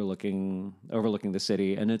 overlooking the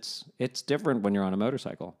city. And it's different when you're on a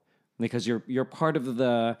motorcycle because you're part of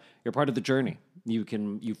the journey. You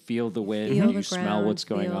feel the wind, Feel you the smell ground, what's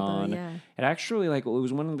going feel the- on. yeah. It actually it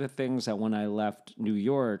was one of the things that when I left New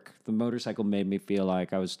York, the motorcycle made me feel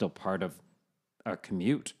like I was still part of a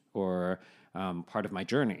commute or part of my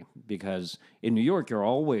journey, because in New York you're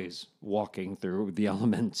always walking through the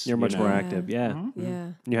elements. You're much you more know? active. Yeah. Yeah.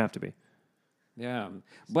 You have to be. Yeah,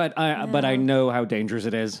 but I know how dangerous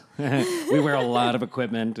it is. We wear a lot of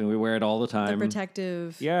equipment and we wear it all the The time.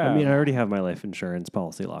 protective. Yeah, I mean, I already have my life insurance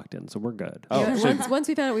policy locked in, so we're good. Oh, Yeah, so once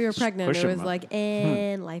we found out we were pregnant, push it 'em was up. like,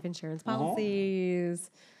 and life insurance policies.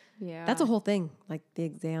 Yeah, That's a whole thing, like the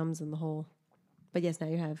exams and the whole. But yes, now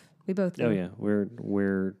you have. We both do. Oh yeah, we're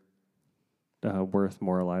worth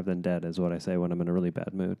more alive than dead, is what I say when I'm in a really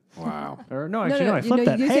bad mood. wow. Or no, actually, no, I you flipped know,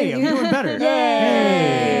 that. you Hey, say I'm you- doing better.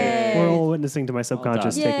 Yay! We're all witnessing to my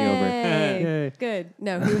subconscious done. taking over. Yay. Yay. Good.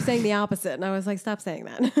 No, he was saying the opposite, and I was like, stop saying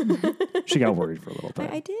that. She got worried for a little bit.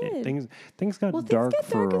 I did. Things got Well, things dark get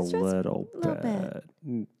for dark a and stressful little a little bit.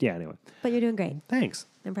 bit. Yeah. Anyway, But you're doing great. thanks.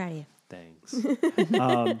 I'm proud of you. Thanks.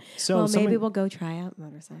 So Well, maybe something, we'll go try out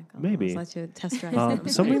motorcycle. Maybe. Let's let you test drive. them.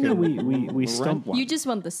 something that we stumbled. You just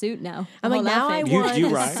want the suit now. I'm like, now I You- want you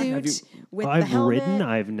a ride? Have suit with the I've helmet. ridden.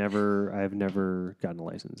 I've never gotten a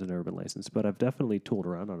license. I've never been licensed, but I've definitely tooled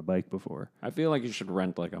around on a bike before. I feel like you should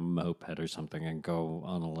rent like a moped or something and go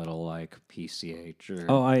on a little like PCH or.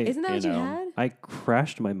 Oh, Isn't that what you know. had? I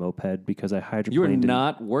crashed my moped because I hydroplaned. you are in-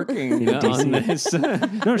 not working on DC. this.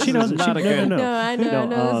 No, she knows. is not she, a no, good- no, No, I know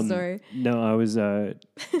the story. No, I was I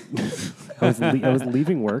was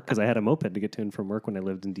leaving work because I had a moped to get to and from work when I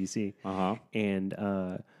lived in DC, and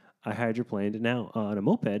I hydroplaned. Now on a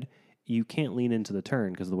moped, you can't lean into the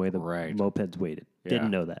turn because of the way the Right. moped's weighted. Yeah.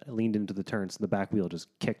 Didn't know that. I leaned into the turn, so the back wheel just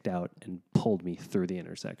kicked out and pulled me through the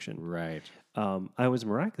intersection. Right. I was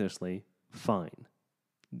miraculously fine.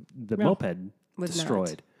 The moped Was not.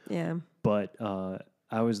 destroyed, Yeah. but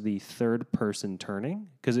I was the third person turning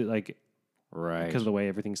because it like Right. because of the way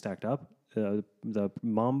everything stacked up. The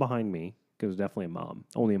mom behind me, because it was definitely a mom,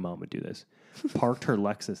 only a mom would do this, parked her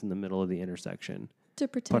Lexus in the middle of the intersection, To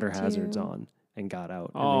protect put her hazards you. on, and got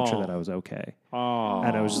out and made sure Oh. that I was okay. Oh.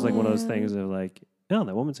 And I was just like one of those things of like, no,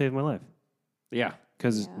 that woman saved my life. Yeah.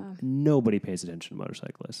 Because Yeah. nobody pays attention to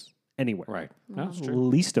motorcyclists anywhere. Right. That's true.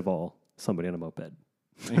 Least of all, somebody on a moped.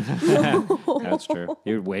 That's true.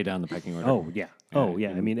 You're way down the pecking order. Oh, yeah. Oh,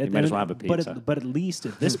 yeah. I mean, you at- might as well have a but pizza. but at least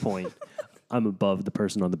at this point, I'm above the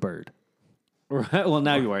person on the bird. Right. Well,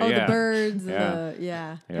 now you are. Oh, yeah. the birds. Yeah.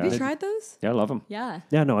 Yeah. Yeah. Have you tried those? Yeah, I love them. Yeah.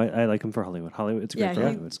 Yeah, no, I like them for Hollywood. Hollywood, it's great Yeah, for he-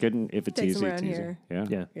 Hollywood. It's good if it's Takes easy. them It's around easy. here. Yeah.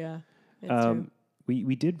 Yeah. Yeah. It's true.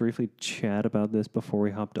 We did briefly chat about this before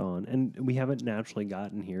we hopped on, and we haven't naturally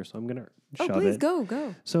gotten here, so I'm gonna Oh, shove please it. go.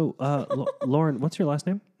 So, Lauren, what's your last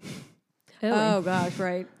name? Irwin. Oh gosh,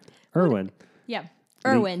 right. Irwin. Yeah.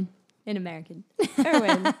 Irwin in American.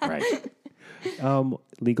 Erwin. Right.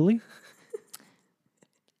 Legally?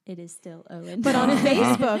 It is still Owen. But on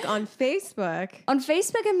Facebook, on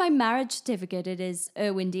Facebook and my marriage certificate, it is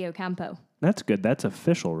Irwin Diocampo. That's good. That's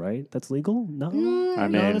official, right? That's legal? No. I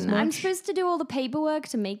Not mean, as I'm much? supposed to do all the paperwork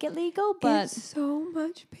to make it legal, but it's so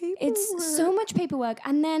much paperwork. it's so much paperwork.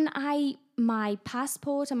 And then my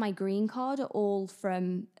passport and my green card are all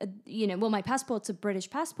from, my passport's a British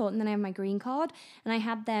passport, and then I have my green card, and I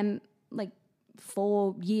had them like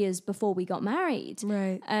 4 years before we got married.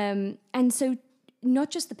 Right. And so not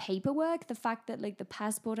just the paperwork, the fact that like the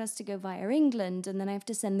passport has to go via England, and then I have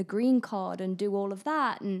to send the green card and do all of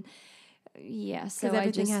that, and yeah, so Because I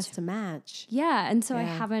everything just has to match. and so I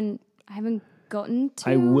Yeah. haven't gotten to.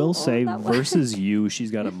 I will all say, that work. versus you,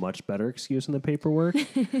 she's got a much better excuse in the paperwork.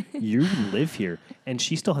 You live here, and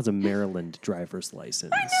she still has a Maryland driver's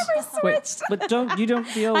license. Wait, but you don't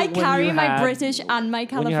feel I when carry you my had- British and my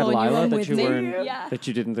when you had California Lila one that with you me. weren't Yeah. that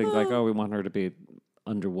you didn't think like, oh, we want her to be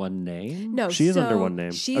under one name. No, She is under so one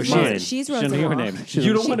name. She's, Oh, Ros- mine. she's She doesn't know her Rosenwald. name.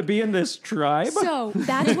 You don't want to be in this tribe. So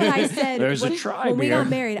that's what I said. There's a when, tribe when we here. got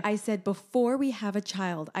married. I said before we have a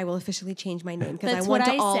child, I will officially change my name because I That's want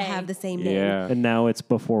what to I all say. have the same name. Yeah. And now it's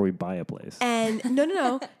before we buy a place. And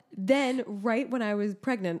no. Then right when I was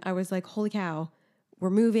pregnant, I was like, holy cow, we're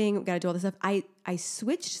moving, we gotta do all this stuff. I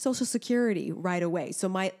switched Social Security right away. So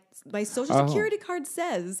my Social Security card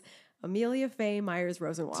says Amelia Faye Myers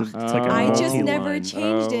Rosenwald. It's like a I just multi-line. never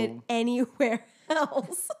changed it Oh. anywhere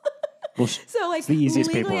else. Well, So like the easiest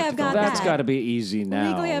legally paperwork I've to got fill out. That's that. got to be easy now.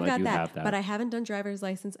 Legally I've that got you that. have that. But I haven't done driver's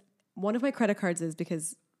license. One of my credit cards is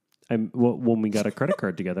because When we got a credit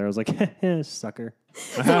card together, I was like, sucker.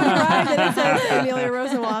 so I arrived and it says Amelia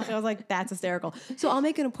Rosenwald. I was like, that's hysterical. So I'll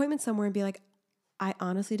make an appointment somewhere and be like, I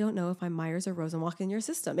honestly don't know if I'm Myers or Rosenwald in your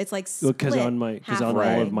system. It's like split Because on all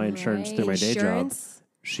halfway. of my insurance through my day job, Insurance,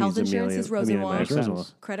 she's health insurance Amelia, is Amelia Rosenwald. Myers Makes Rosenwald.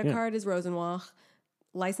 sense. credit Yeah. card is Rosenwald,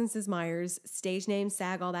 license is Myers, stage name,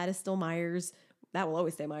 SAG, all that is still Myers. That will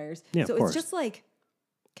always stay Myers. Yeah, so of course. it's just like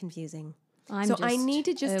confusing. I'm so I just need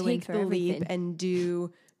to just Irwin take for the leap everything. and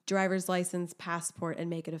do driver's license, passport, and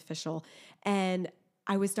make it official. And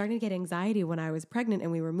I was starting to get anxiety when I was pregnant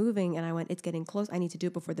and we were moving, and I went, it's getting close. I need to do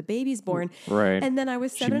it before the baby's born. Right. And then I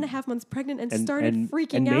was 7.5 months pregnant and started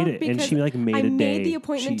freaking and made out it. because And she, like, made I a made day. the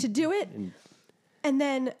appointment She- to do it. And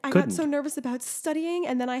then I Couldn't. got so nervous about studying,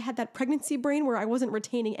 and then I had that pregnancy brain where I wasn't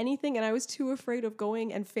retaining anything, and I was too afraid of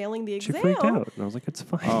going and failing the She exam. freaked out. And I was like, it's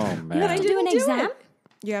fine. Oh But I man. do didn't an do exam? it.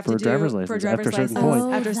 You have For to a do driver's for license, driver's after a certain license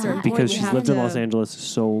point. after a certain that. point. Because you she's have lived in to- Los Angeles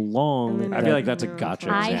so long. I feel like that's a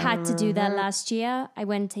gotcha I exam. had to do that last year. I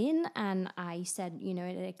went in and I said,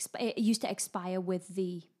 it used to expire with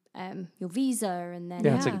the your visa and then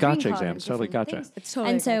Yeah, it's a green gotcha card exam. and It's totally different gotcha. things. It's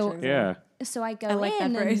totally And a so- culture exam. Yeah. So I go I like that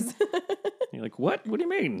in and phrase. You're like, what? What do you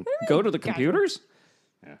mean? Go to the computers?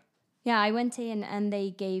 yeah, I went in and they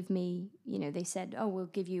gave me, they said, oh, we'll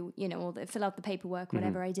give you, fill out the paperwork,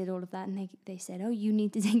 whatever. I did all of that. And they said, oh, you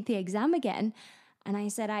need to take the exam again. And I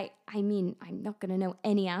said, I mean, I'm not going to know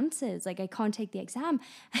any answers. Like, I can't take the exam.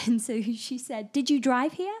 And so she said, did you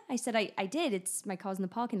drive here? I said, I did. It's my car's in the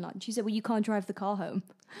parking lot. And she said, well, you can't drive the car home.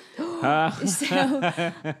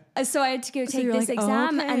 So I had to go take you're this like,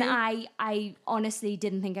 exam. And okay. I honestly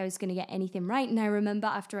didn't think I was going to get anything right. And I remember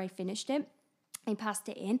after I finished it, I passed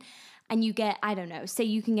it in. And you get, I don't know, say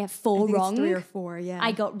you can get I 4 think it's wrong. 3 or 4, yeah.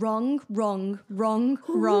 I got wrong.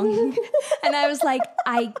 And I was like,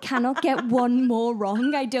 I cannot get one more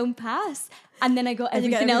wrong. I don't pass. And then I got And you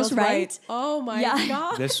get everything else right. Oh my Yeah.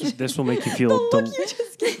 god. This will make you feel Look, you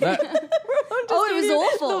just gave That- Oh, it was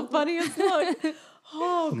awful. The funniest look.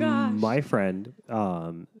 Oh gosh. My friend,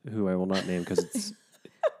 who I will not name because it's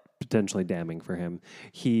potentially damning for him,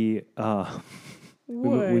 he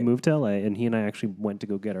we moved to LA, and he and I actually went to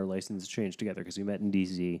go get our license changed together because we met in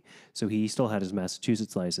DC. So he still had his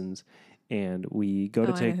Massachusetts license, and we go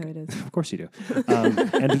to I know take. who it is. Of course you do.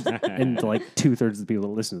 And like 2/3 of the people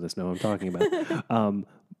that listen to this know what I'm talking about.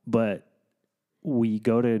 But we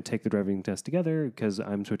go to take the driving test together because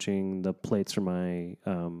I'm switching the plates for my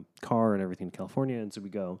car and everything in California. And so we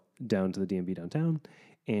go down to the DMV downtown,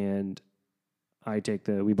 and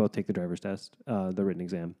we both take the driver's test, the written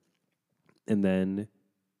exam. And then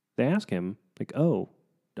they ask him, like, oh,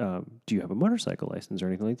 do you have a motorcycle license or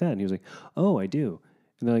anything like that? And he was like, oh, I do.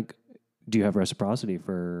 And they're like, do you have reciprocity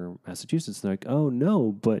for Massachusetts? And they're like, oh,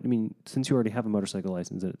 no, but I mean, since you already have a motorcycle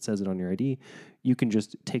license and it says it on your ID, you can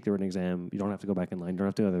just take the written exam. You don't have to go back in line. You don't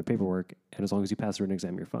have to go to the paperwork. And as long as you pass the written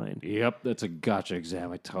exam, you're fine. Yep, that's a gotcha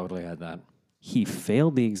exam. I totally had that. He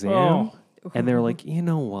failed the exam. Oh. And they were like, you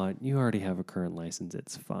know what? You already have a current license.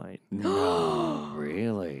 It's fine. No,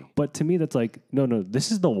 really? But to me, that's like, no,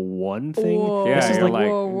 this is the one thing. Whoa. Yeah, This is you're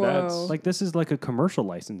like, that's like this is like a commercial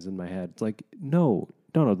license in my head. It's like, no,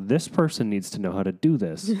 this person needs to know how to do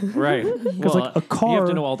this. right. Because like, a you have car-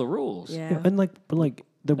 to know all the rules. Yeah. And but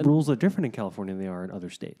the rules are different in California than they are in other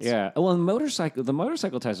states. Yeah. Well, the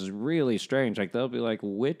motorcycle test is really strange. Like they'll be like,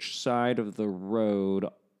 which side of the road,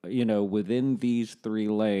 within these 3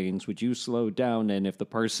 lanes, would you slow down? And if the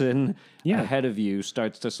person ahead of you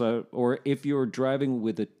starts to slow, or if you're driving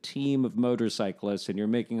with a team of motorcyclists and you're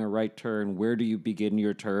making a right turn, where do you begin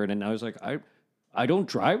your turn? And I was like, I don't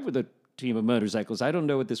drive with a team of motorcyclists. I don't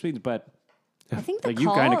know what this means, but I think the Like, you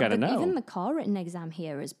kinda gotta know. even the car written exam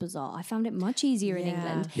here is bizarre. I found it much easier in Yeah.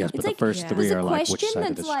 England. yes, It's but the like, first 3 there's a are like, which question side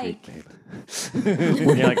of the that's street, like- babe?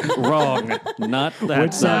 You're like, wrong, not that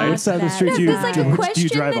Which side? side. Which side of the That- street No, do you, There's like do, a do you question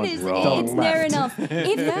drive that on? is Wrong. it's near enough.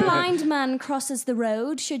 If the blind man crosses the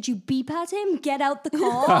road, should you beep at him, get out the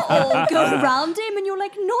car, or go around him? And you're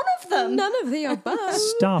like, none of them. None of the above.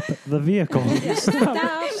 Stop the vehicle. Stop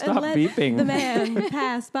Stop and let beeping. the man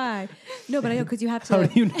pass by. No, but I know because you have to. How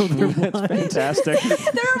do you know they're blind? Fantastic.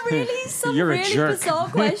 There are really some You're a really jerk. bizarre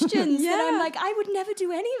questions that Yeah. I'm like, I would never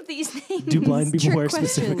do any of these things. Do blind people Trick wear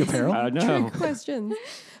specific questions. apparel? I know. Trick questions.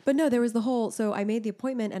 But no, there was the whole. So I made the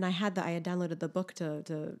appointment, and I had downloaded the book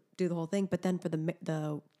to do the whole thing. But then for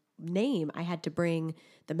the name, I had to bring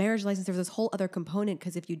the marriage license. There was this whole other component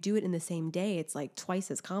because if you do it in the same day, it's like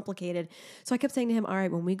twice as complicated. So I kept saying to him, "All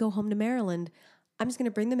right, when we go home to Maryland, I'm just going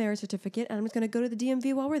to bring the marriage certificate, and I'm just going to go to the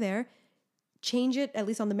DMV while we're there, change it at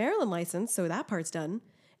least on the Maryland license, so that part's done,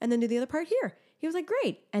 and then do the other part here." He was like,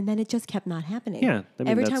 "Great," and then it just kept not happening. Yeah, I mean,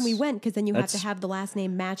 every time we that's- went, because then you have to that's- have the last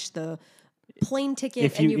name match the plane ticket,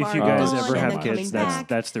 If and you you've if you already guys gone, ever and have then coming kids, back.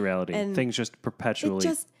 that's the reality. and Things just perpetually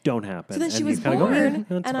just- don't happen. So then she and was you kinda go, born, "Eh,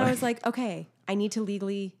 that's and I fine." was like, okay, I need to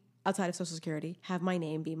legally, outside of Social Security, have my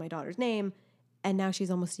name be my daughter's name. And now she's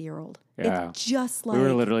almost a year old. Yeah. It's just like We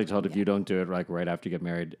were literally told if you don't do it like right after you get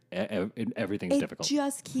married, everything's it difficult.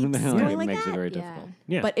 just keeps Like, going it like makes that. it very Yeah. difficult.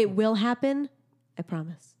 Yeah. But it will happen. I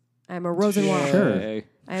promise. I'm a Rosenwach. Sure. Yay.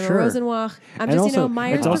 I'm Sure. a Rosenwach. I'm And just, also,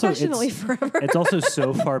 mired it's also- professionally it's- forever. It's also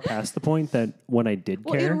so far past the point that when I did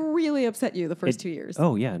Well, care, it really upset you the first it- 2 years.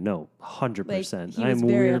 Oh yeah, no, 100%. Like, he was I'm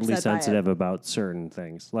very weirdly upset by it. sensitive about certain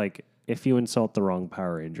things. Like if you insult the wrong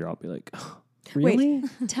Power Ranger, I'll be like, Wait, really?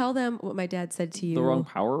 tell them what my dad said to you. The wrong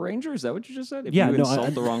Power Ranger? Is that what you just said? If Yeah, you no,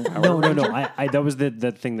 insult the wrong Power no, Ranger? I that was the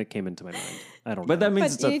thing that came into my mind. I don't. But know. that means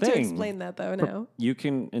But it's you a need to thing. explain that though now. You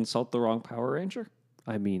can insult the wrong Power Ranger?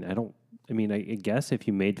 I mean, I don't. I mean, I guess if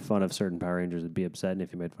you made fun of certain Power Rangers, it'd be upset, and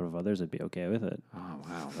if you made fun of others, I'd be okay with it. Oh,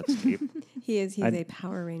 wow. That's deep. He's I- a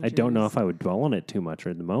Power Ranger. I don't know if I would dwell on it too much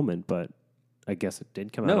at the moment, but I guess it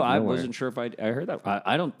did come out. No, of I nowhere. wasn't sure if I heard that.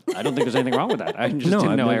 I don't think there's anything wrong with that. I just No,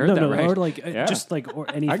 didn't know I heard that right. Or like Yeah. just like or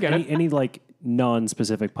any I get it. any like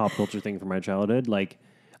non-specific pop culture thing from my childhood. Like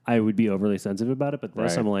I would be overly sensitive about it, but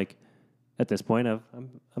this Right. I'm like, at this point,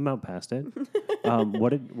 I'm out past it. What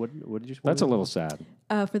did you? That's a little sad.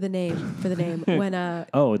 For the name, when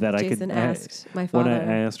Oh, that Jason I could. asked my When I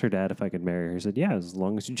father. asked her dad if I could marry her, he said, "Yeah, as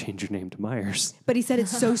long as you change your name to Myers." But he said it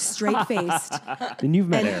so straight faced. And you've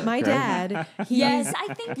met And Eric, my right? dad, he Yes,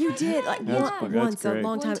 I think you did like That's once a great.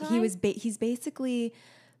 long time. One He time? was he's basically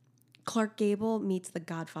Clark Gable meets The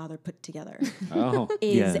Godfather put together. Oh,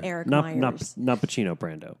 Is Eric not, Myers? Not Pacino,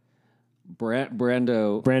 Brando.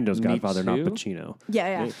 Brando. Brando's meets Godfather, not who? Pacino.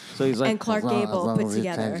 Yeah, yeah. So he's like, And Clark As long Gable as put you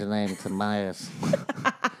change together your name to Myers.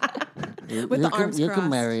 You with the can, arms you crossed, can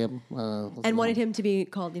marry him. and wanted him to be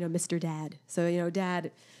called, Mr. Dad. So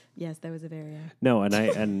Dad. Yes, that was a very. No, and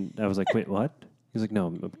I was like, wait, what? He's like, no,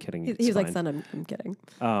 I'm kidding. He it's was like, fine." son, I'm kidding.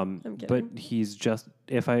 But kidding. he's just,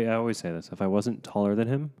 I always say this, if I wasn't taller than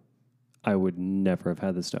him, I would never have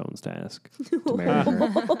had the stones to ask to marry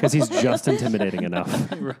her. Because he's just intimidating enough.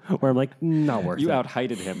 Where I'm like, not worth you it.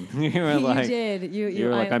 out-heighted him. You were You like, did. You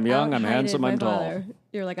were like, I'm young, I'm out-heighted handsome, my I'm tall. father.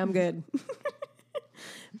 You're like, I'm good.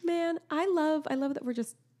 Man, I love that we're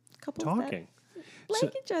just couples talking. that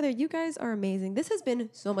like each other. You guys are amazing. This has been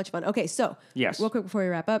so much fun. Okay, so Yes. real quick before we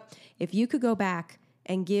wrap up, if you could go back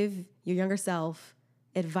and give your younger self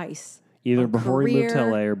advice Either on before he moved to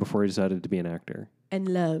career LA or before he decided to be an actor. and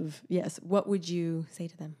love, yes, what would you say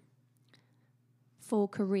to them? for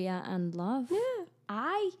career and love.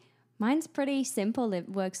 Yeah. Mine's pretty simple. It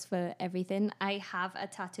works for everything. I have a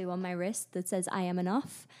tattoo on my wrist that says I am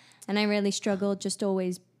enough. And I really struggled just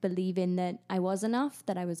always believing that I was enough,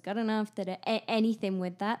 that I was good enough, that anything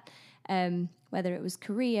with that, whether it was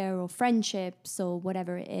career or friendships or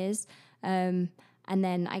whatever it is. And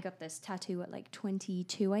then I got this tattoo at like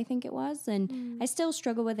 22, I think it was. And I still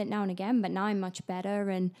struggle with it now and again, but now I'm much better.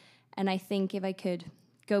 And I think if I could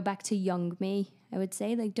go back to young me, I would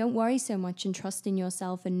say, like, don't worry so much and trust in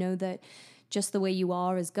yourself and know that just the way you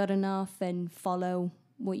are is good enough and follow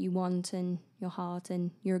what you want and your heart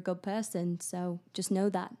and you're a good person. So just know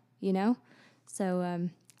that, So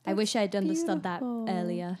I wish I'd understood beautiful. that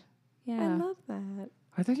earlier. I Yeah. love that.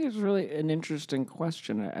 I think it's really an interesting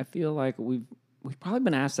question. I feel like we've probably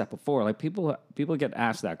been asked that before. Like people get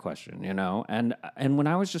asked that question, you know. And when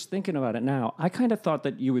I was just thinking about it now, I kind of thought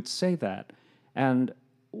that you would say that. And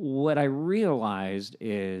what I realized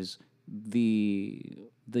is the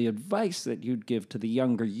advice that you'd give to the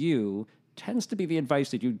younger you tends to be the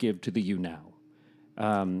advice that you'd give to the you now.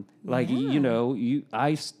 Like you know,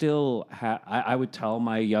 I still I would tell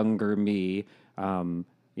my younger me,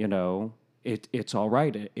 you know, it's all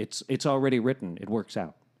right. It's already written. It works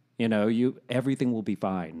out. You know, everything will be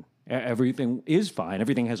fine. Everything is fine.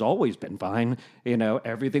 Everything has always been fine. You know,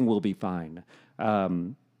 everything will be fine.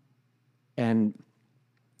 And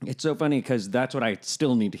it's so funny because that's what I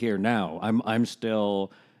still need to hear now. I'm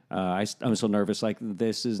still I'm still nervous. Like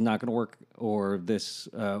this is not going to work, or this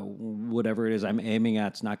whatever it is I'm aiming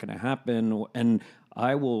at's not going to happen, and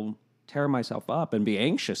I will tear myself up and be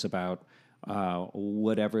anxious about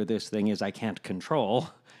whatever this thing is I can't control.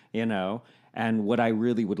 You know, and what I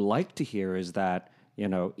really would like to hear is that, you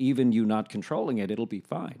know, even you not controlling it, it'll be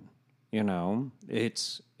fine. You know,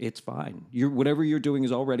 it's fine. Whatever you're doing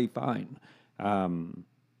is already fine.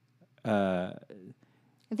 I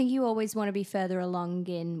think you always want to be further along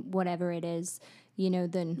in whatever it is, you know,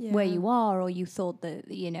 than where you are, or you thought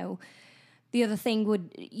that, you know, the other thing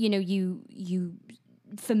would, you know, you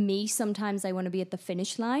for me, sometimes I want to be at the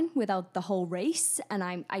finish line without the whole race, and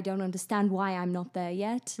I don't understand why I'm not there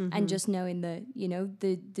yet. And just knowing that, you know,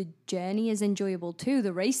 the journey is enjoyable too,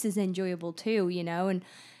 the race is enjoyable too, you know.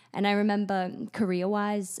 And I remember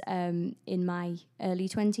career-wise, in my early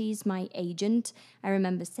 20s, my agent, I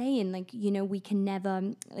remember saying, like, you know, we can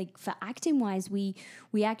never, like, for acting-wise, we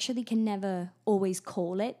actually can never always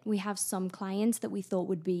call it. We have some clients that we thought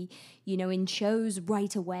would be, you know, in shows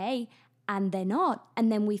right away, and they're not. And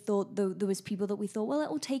then we thought there was people that we thought, well,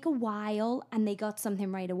 it'll take a while, and they got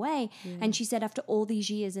something right away. And she said, after all these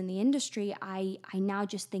years in the industry, I now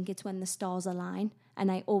just think it's when the stars align. And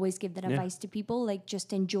I always give that advice to people, like,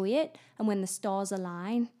 just enjoy it. And when the stars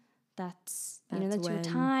align, that's you know, that's your when-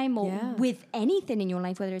 time, or with anything in your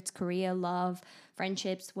life, whether it's career, love,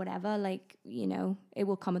 friendships, whatever, like, you know, it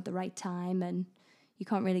will come at the right time, and you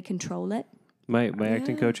can't really control it. My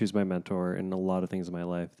acting coach is my mentor in a lot of things in my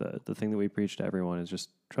life. The thing that we preach to everyone is just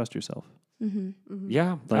trust yourself.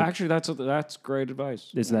 Yeah, Like- actually, that's great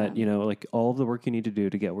advice. Is that, you know, like all of the work you need to do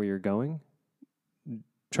to get where you're going,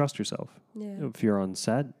 trust yourself. Yeah. If you're on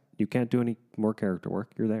set, you can't do any more character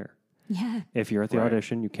work. You're there. Yeah. If you're at the Right.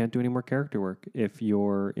 audition, you can't do any more character work. If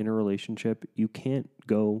you're in a relationship, you can't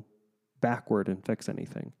go backward and fix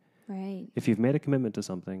anything. Right. If you've made a commitment to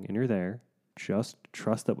something and you're there, just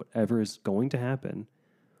trust that whatever is going to happen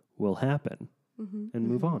will happen, and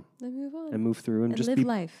move on Then move on. and move through and, And just live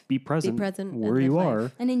life. be present, present and where live you life.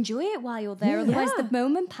 are. And enjoy it while you're there. Otherwise, Yeah. the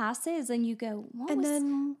moment passes and you go, what And was,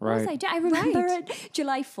 then- what was Right. I doing? I remember it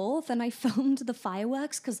July 4th, and I filmed the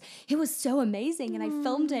fireworks because it was so amazing. And I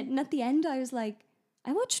filmed it. And at the end, I was like,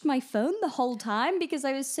 I watched my phone the whole time because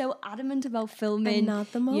I was so adamant about filming. And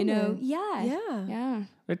not the You know, moment. yeah. Yeah. Yeah.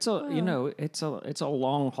 It's a you know, it's a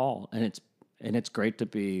long haul, and it's great to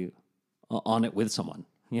be on it with someone.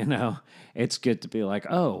 You know, it's good to be like,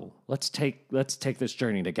 oh, let's take this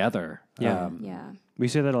journey together. Yeah. Yeah. We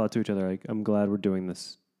say that a lot to each other. Like, I'm glad we're doing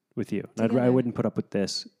this with you. I wouldn't put up with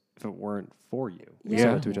this if it weren't for you. We say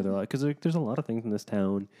Yeah. that to each other a lot because there's a lot of things in this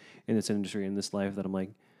town, in this industry, in this life that I'm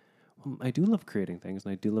like, well, I do love creating things,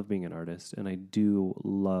 and I do love being an artist, and I do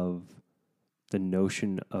love the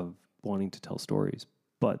notion of wanting to tell stories.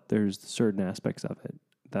 But there's certain aspects of it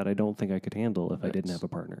that I don't think I could handle if I didn't have a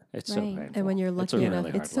partner. It's so Right. painful. And when you're It's a lucky really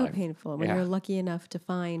enough, hard it's so life. painful. When Yeah. you're lucky enough to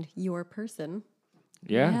find your person.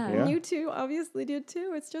 Yeah, Yeah. yeah, You two obviously did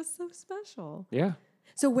too. It's just so special. yeah.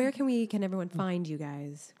 So where can everyone find you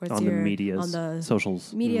guys? What's On the medias, on the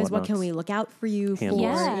socials, and medias? What can whatnots. we look out for you Handles.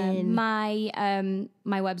 for? Yeah, in- my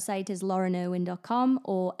website is laurenowen.com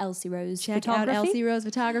or Elsie Rose Check Photography. out Elsie Rose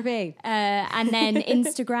Photography. And then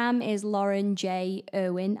Instagram is Lauren J.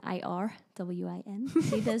 Irwin, IRWIN.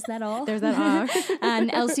 See, there's that all. There's that R.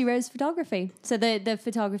 And Elsie Rose Photography. So the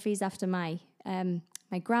photography is after my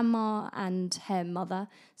grandma and her mother.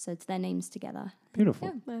 So it's their names together. Beautiful.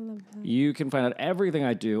 I love that. You can find out everything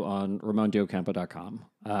I do on RamonDiocampo.com.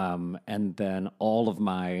 And then all of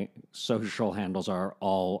my social handles are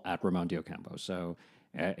all at Ramon Diocampo. So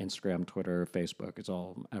Instagram, Twitter, Facebook, it's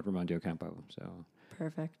all at Ramon Diocampo. So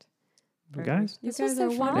Perfect. Guys, You This guys was so are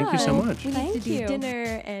fun. wonderful. Thank you so much. We need to Thank do you.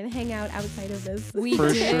 dinner and hang out outside of this. We For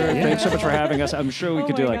did. sure. Yeah. Thanks so much for having us. I'm sure we Oh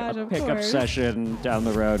could my do like gosh, a of pickup course. session down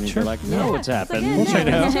the road and Sure. you're like, no, what's happened. We'll You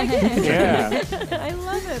know? Yeah. I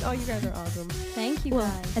love it. Oh, you guys are awesome. Thank you Well,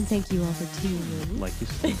 guys. and thank you all for tuning in. like you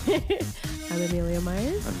said, I'm Amelia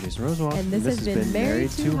Myers. I'm Jason Rosewall, And this has been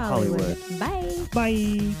Married to Hollywood. Bye.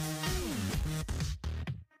 Bye.